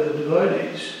contact with the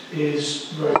devotees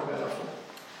is very powerful,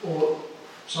 or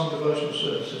some devotional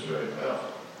service is very powerful.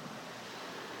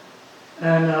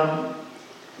 And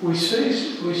we see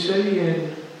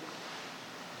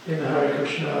in the Hare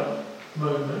Krishna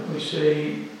movement, we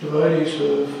see devotees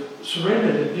who have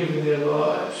surrendered and given their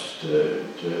lives to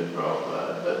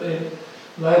Prabhupada, but then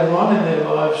later on in their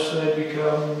lives they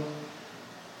become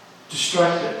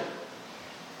distracted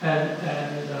and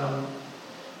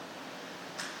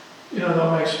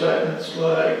they'll make statements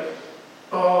like,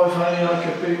 oh, if only I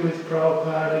could be with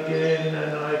Prabhupada again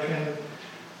and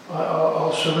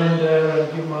I'll surrender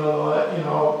and give my life,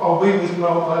 I'll be with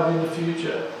Prabhupada in the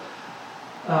future.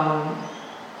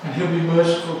 And he'll be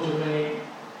merciful to me.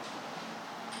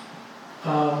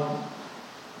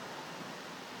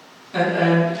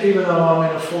 And even though I'm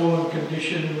in a fallen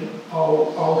condition,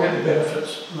 I'll get the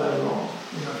benefits later on,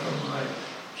 from my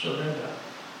surrender.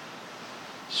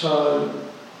 So,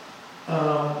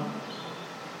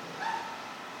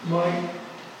 my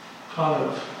kind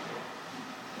of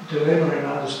dilemma in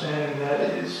understanding that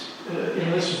is,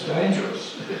 this is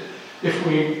dangerous. If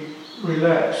we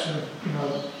relax and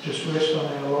just rest on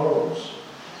our laurels,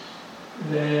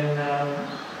 then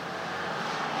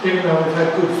even though we've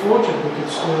had good fortune, we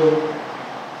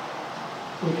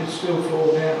could still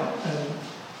fall down and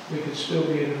we could still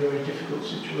be in a very difficult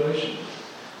situation.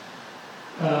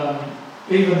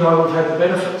 Even though we've had the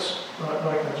benefits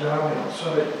like Ajahn will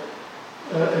say.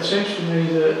 It seems to me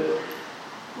that,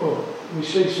 well, we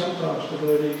see sometimes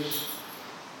devotees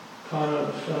kind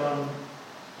of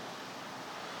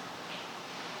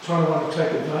trying to want to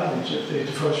take advantage of their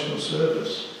devotional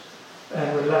service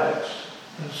and relax.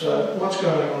 And so, what's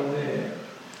going on there?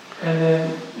 And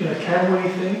then, can we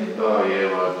think, oh yeah,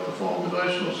 well, I performed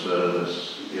devotional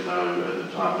service, at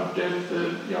the time of death,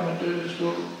 the Yamadutas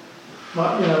will,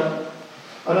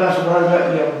 I don't have to worry about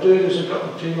the Yamadutas, I've got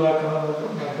my tilak on, I've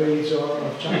got my beads on,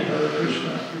 I've chanted Hare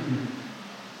Krishna.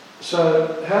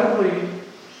 So, how do we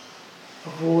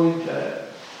avoid that?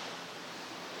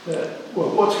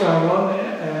 What's going on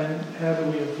there, and how do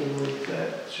we avoid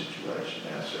that situation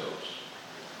ourselves?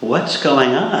 What's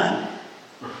going on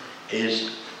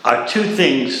are two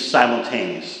things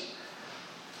simultaneous.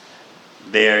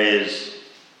 There is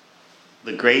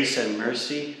the grace and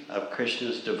mercy of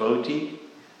Krishna's devotee,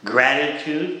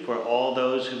 gratitude for all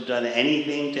those who've done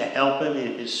anything to help him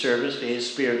in his service to his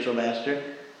spiritual master.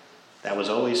 That was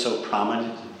always so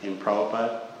prominent in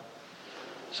Prabhupada.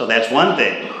 So that's one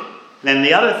thing. Then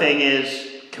the other thing is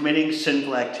committing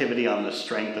sinful activity on the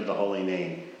strength of the holy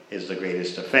name is the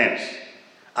greatest offense.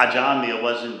 Ajahn Mil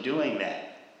wasn't doing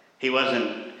that. He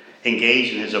wasn't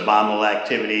engaged in his abominable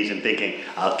activities and thinking,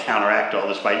 I'll counteract all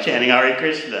this by chanting Hare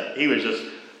Krishna. He was just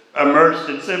immersed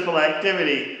in simple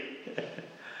activity.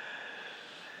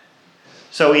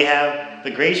 So we have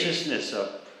the graciousness of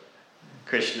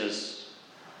Krishna's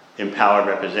empowered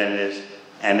representatives,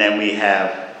 and then we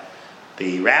have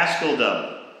the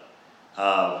rascaldom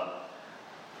of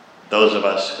those of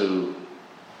us who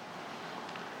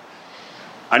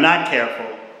are not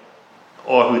careful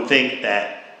or who think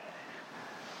that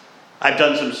I've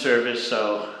done some service,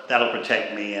 so that'll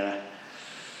protect me, and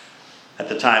at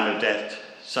the time of death,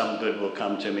 some good will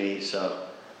come to me, so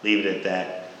leave it at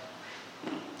that.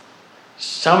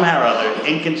 Somehow or other,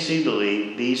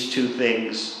 inconceivably, these two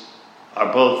things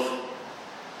are both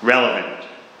relevant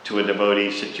to a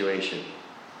devotee situation.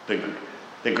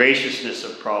 The graciousness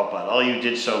of Prabhupada, oh, you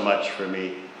did so much for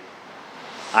me.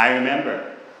 I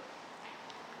remember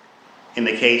in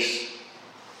the case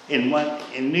in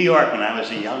New York when I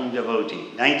was a young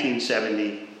devotee,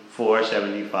 1974,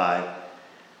 75,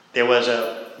 there was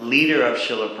a leader of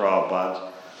Srila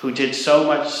Prabhupada who did so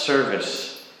much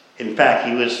service. In fact,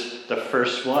 he was the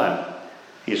first one.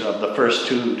 He's of the first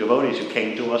two devotees who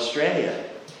came to Australia.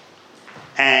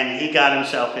 And he got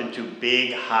himself into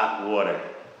big hot water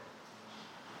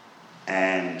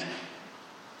and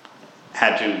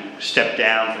had to step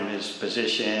down from his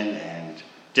position and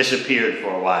disappeared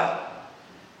for a while.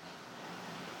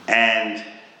 And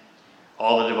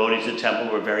all the devotees of the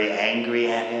temple were very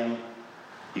angry at him.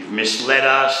 You've misled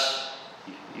us.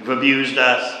 You've abused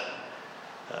us.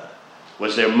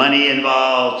 Was there money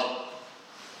involved?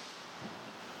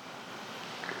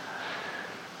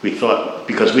 We thought,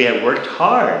 because we had worked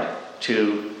hard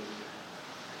through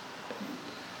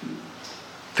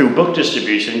book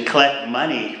distribution, collect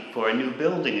money for a new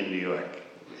building in New York.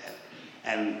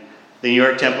 And the New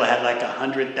York Temple had like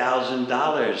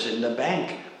 $100,000 in the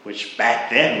bank, which back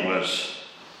then was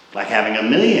like having $1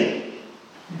 million.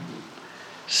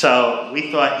 So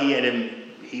we thought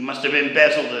he must have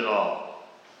embezzled it all.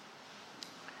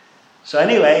 So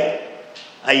anyway,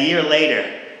 a year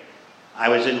later, I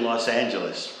was in Los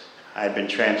Angeles. I had been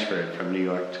transferred from New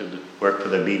York to work for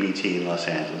the BBT in Los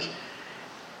Angeles.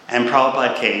 And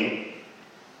Prabhupada came,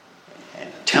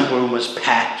 and the temple room was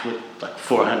packed with like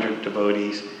 400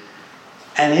 devotees.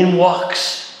 And in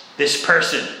walks this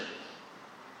person.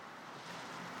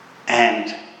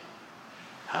 And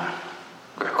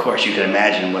of course you can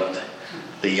imagine what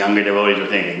the younger devotees were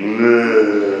thinking.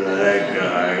 That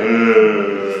guy,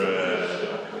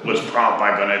 what's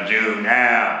Prabhupada going to do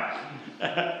now?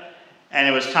 And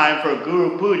it was time for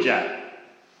Guru Puja.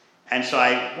 And so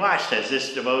I watched as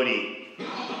this devotee,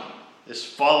 this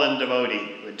fallen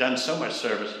devotee who had done so much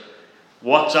service,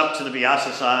 walks up to the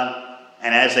Vyasa-san,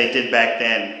 and as they did back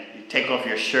then, you take off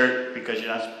your shirt because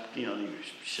you're not, you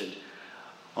should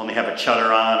only have a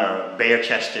chadar on or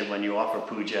bare-chested when you offer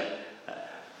puja.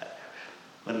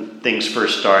 When things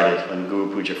first started, when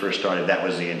Guru Puja first started,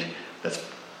 that's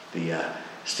the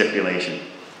stipulation.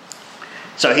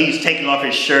 So he's taking off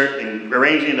his shirt and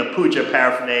arranging the puja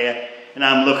paraphernalia, and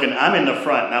I'm in the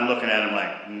front, and I'm looking at him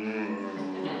like,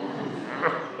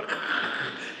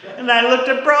 And I looked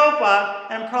at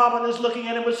Prabhupada, and Prabhupada is looking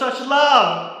at him with such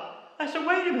love. I said,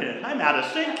 wait a minute, I'm out of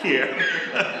sync here.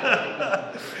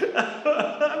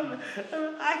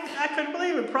 I couldn't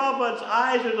believe it. Prabhupada's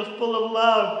eyes are just full of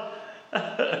love.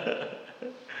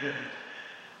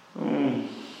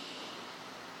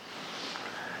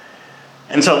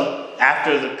 And so,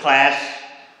 after the class,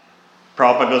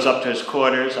 Prabhupada goes up to his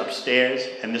quarters upstairs,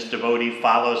 and this devotee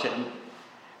follows him.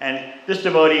 And this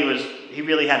devotee he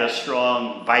really had a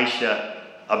strong Vaishya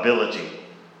ability.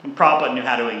 And Prabhupada knew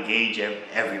how to engage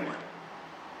everyone.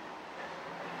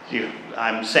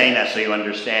 I'm saying that so you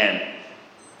understand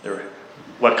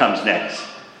what comes next.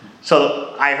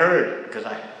 So I heard, because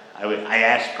I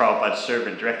asked Prabhupada's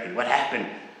servant directly, what happened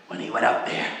when he went up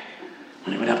there?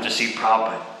 When he went up to see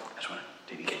Prabhupada?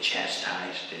 Did he get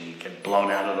chastised? Did he get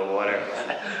blown out of the water?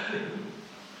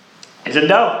 He said,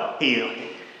 no.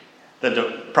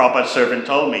 The Prabhupada's servant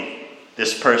told me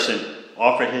this person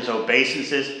offered his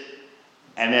obeisances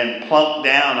and then plunked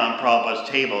down on Prabhupada's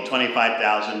table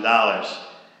 $25,000.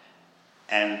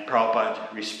 And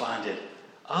Prabhupada responded,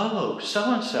 oh,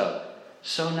 so-and-so,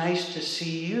 so nice to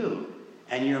see you,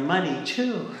 and your money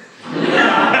too.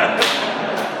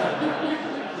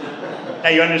 Now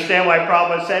you understand why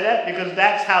Prabhupada said that? Because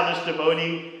that's how this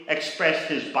devotee expressed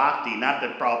his bhakti. Not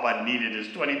that Prabhupada needed his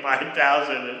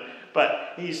 $25,000,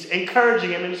 but he's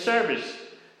encouraging him in service.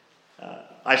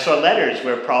 I saw letters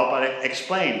where Prabhupada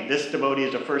explained this devotee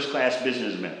is a first-class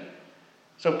businessman.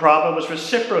 So Prabhupada was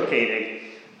reciprocating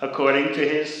according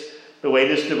to the way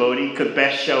this devotee could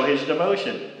best show his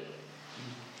devotion.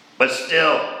 But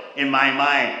still, in my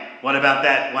mind, what about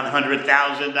that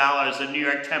 $100,000 the New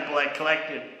York Temple had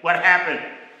collected? What happened?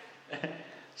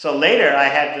 So later I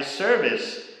had the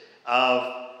service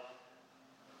of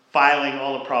filing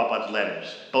all of Prabhupada's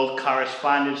letters, both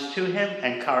correspondence to him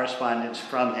and correspondence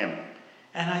from him.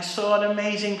 And I saw an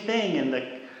amazing thing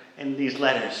in these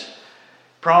letters.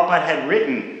 Prabhupada had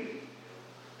written,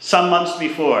 some months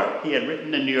before, he had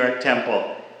written the New York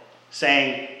Temple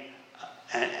saying,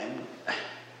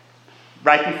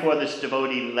 right before this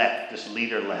devotee left, this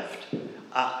leader left,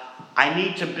 I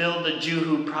need to build the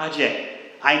Juhu project.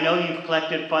 I know you've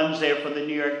collected funds there for the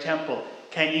New York Temple.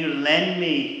 Can you lend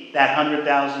me that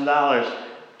 $100,000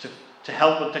 to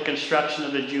help with the construction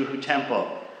of the Juhu Temple?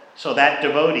 So that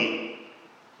devotee,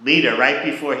 leader, right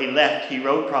before he left, he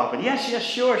wrote Prabhupada, yes,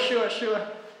 sure.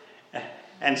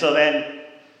 And so then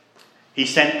he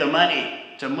sent the money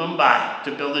to Mumbai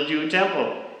to build the Juhu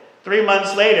Temple. 3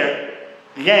 months later,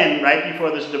 again, right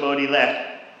before this devotee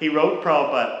left, he wrote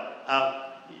Prabhupada,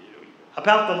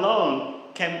 about the loan,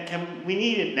 can we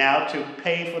need it now to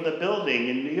pay for the building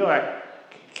in New York?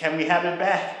 Can we have it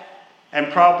back? And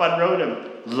Prabhupada wrote him,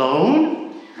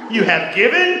 loan? You have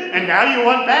given and now you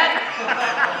want back?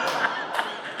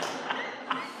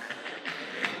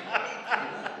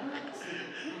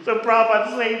 So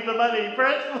Prabhupada saved the money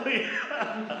personally.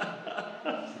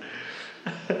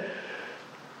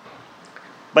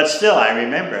 But still, I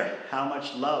remember how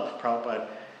much love Prabhupada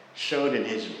showed in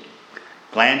his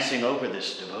glancing over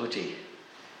this devotee.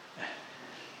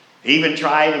 He even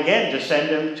tried again to send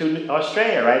him to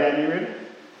Australia, right, Aniruddha?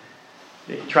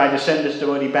 He tried to send this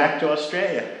devotee back to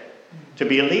Australia to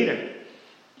be a leader.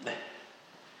 And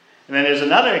then there's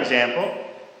another example,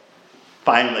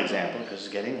 final example, because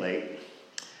it's getting late.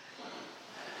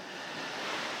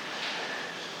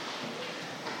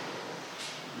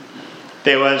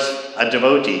 There was a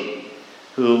devotee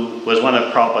who was one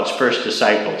of Prabhupada's first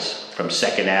disciples from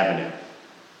 2nd Avenue.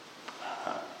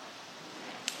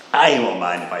 I won't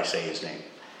mind if I say his name.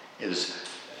 It was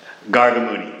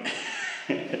Gargamuni.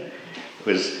 It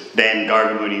was then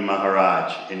Gargamuni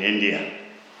Maharaj in India.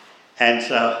 And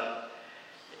so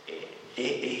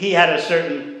he had a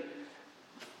certain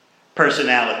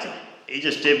personality. He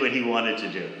just did what he wanted to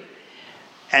do.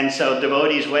 And so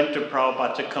devotees went to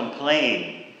Prabhupada to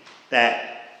complain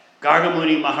that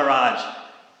Gargamuni Maharaj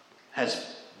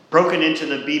has broken into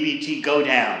the BBT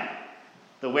Godown,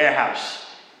 the warehouse,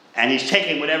 and he's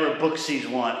taking whatever books he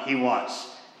wants.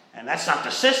 And that's not the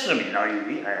system,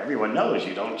 everyone knows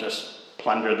you don't just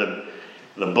plunder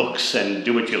the books and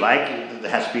do what you like.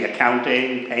 There has to be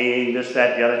accounting, paying, this,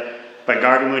 that, the other. But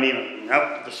Gargamuni,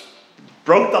 just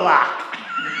broke the lock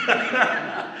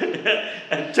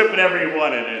and took whatever he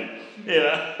wanted in,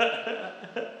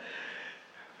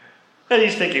 And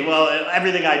he's thinking, well,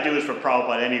 everything I do is for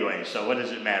Prabhupada anyway, so what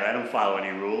does it matter? I don't follow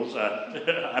any rules.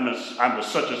 I'm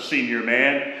such a senior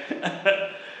man.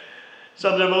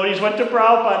 So the devotees went to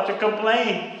Prabhupada to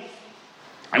complain.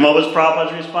 And what was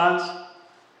Prabhupada's response?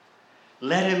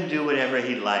 Let him do whatever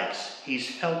he likes.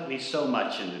 He's helped me so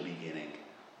much in the beginning.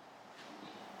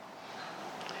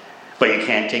 But you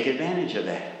can't take advantage of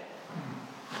that.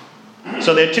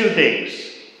 So there are two things.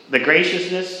 The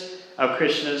graciousness of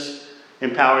Krishna's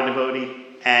empowered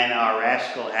devotee and our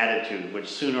rascal attitude, which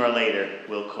sooner or later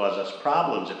will cause us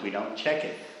problems if we don't check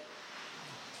it.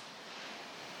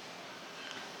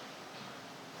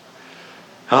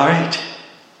 All right.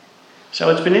 So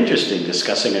it's been interesting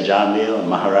discussing Ajamdil and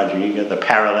Maharaj Riga, the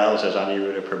parallels as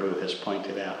Aniruddha Prabhu has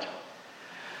pointed out.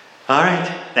 All right,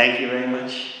 thank you very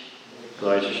much.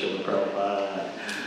 Glory to Srila Prabhupada.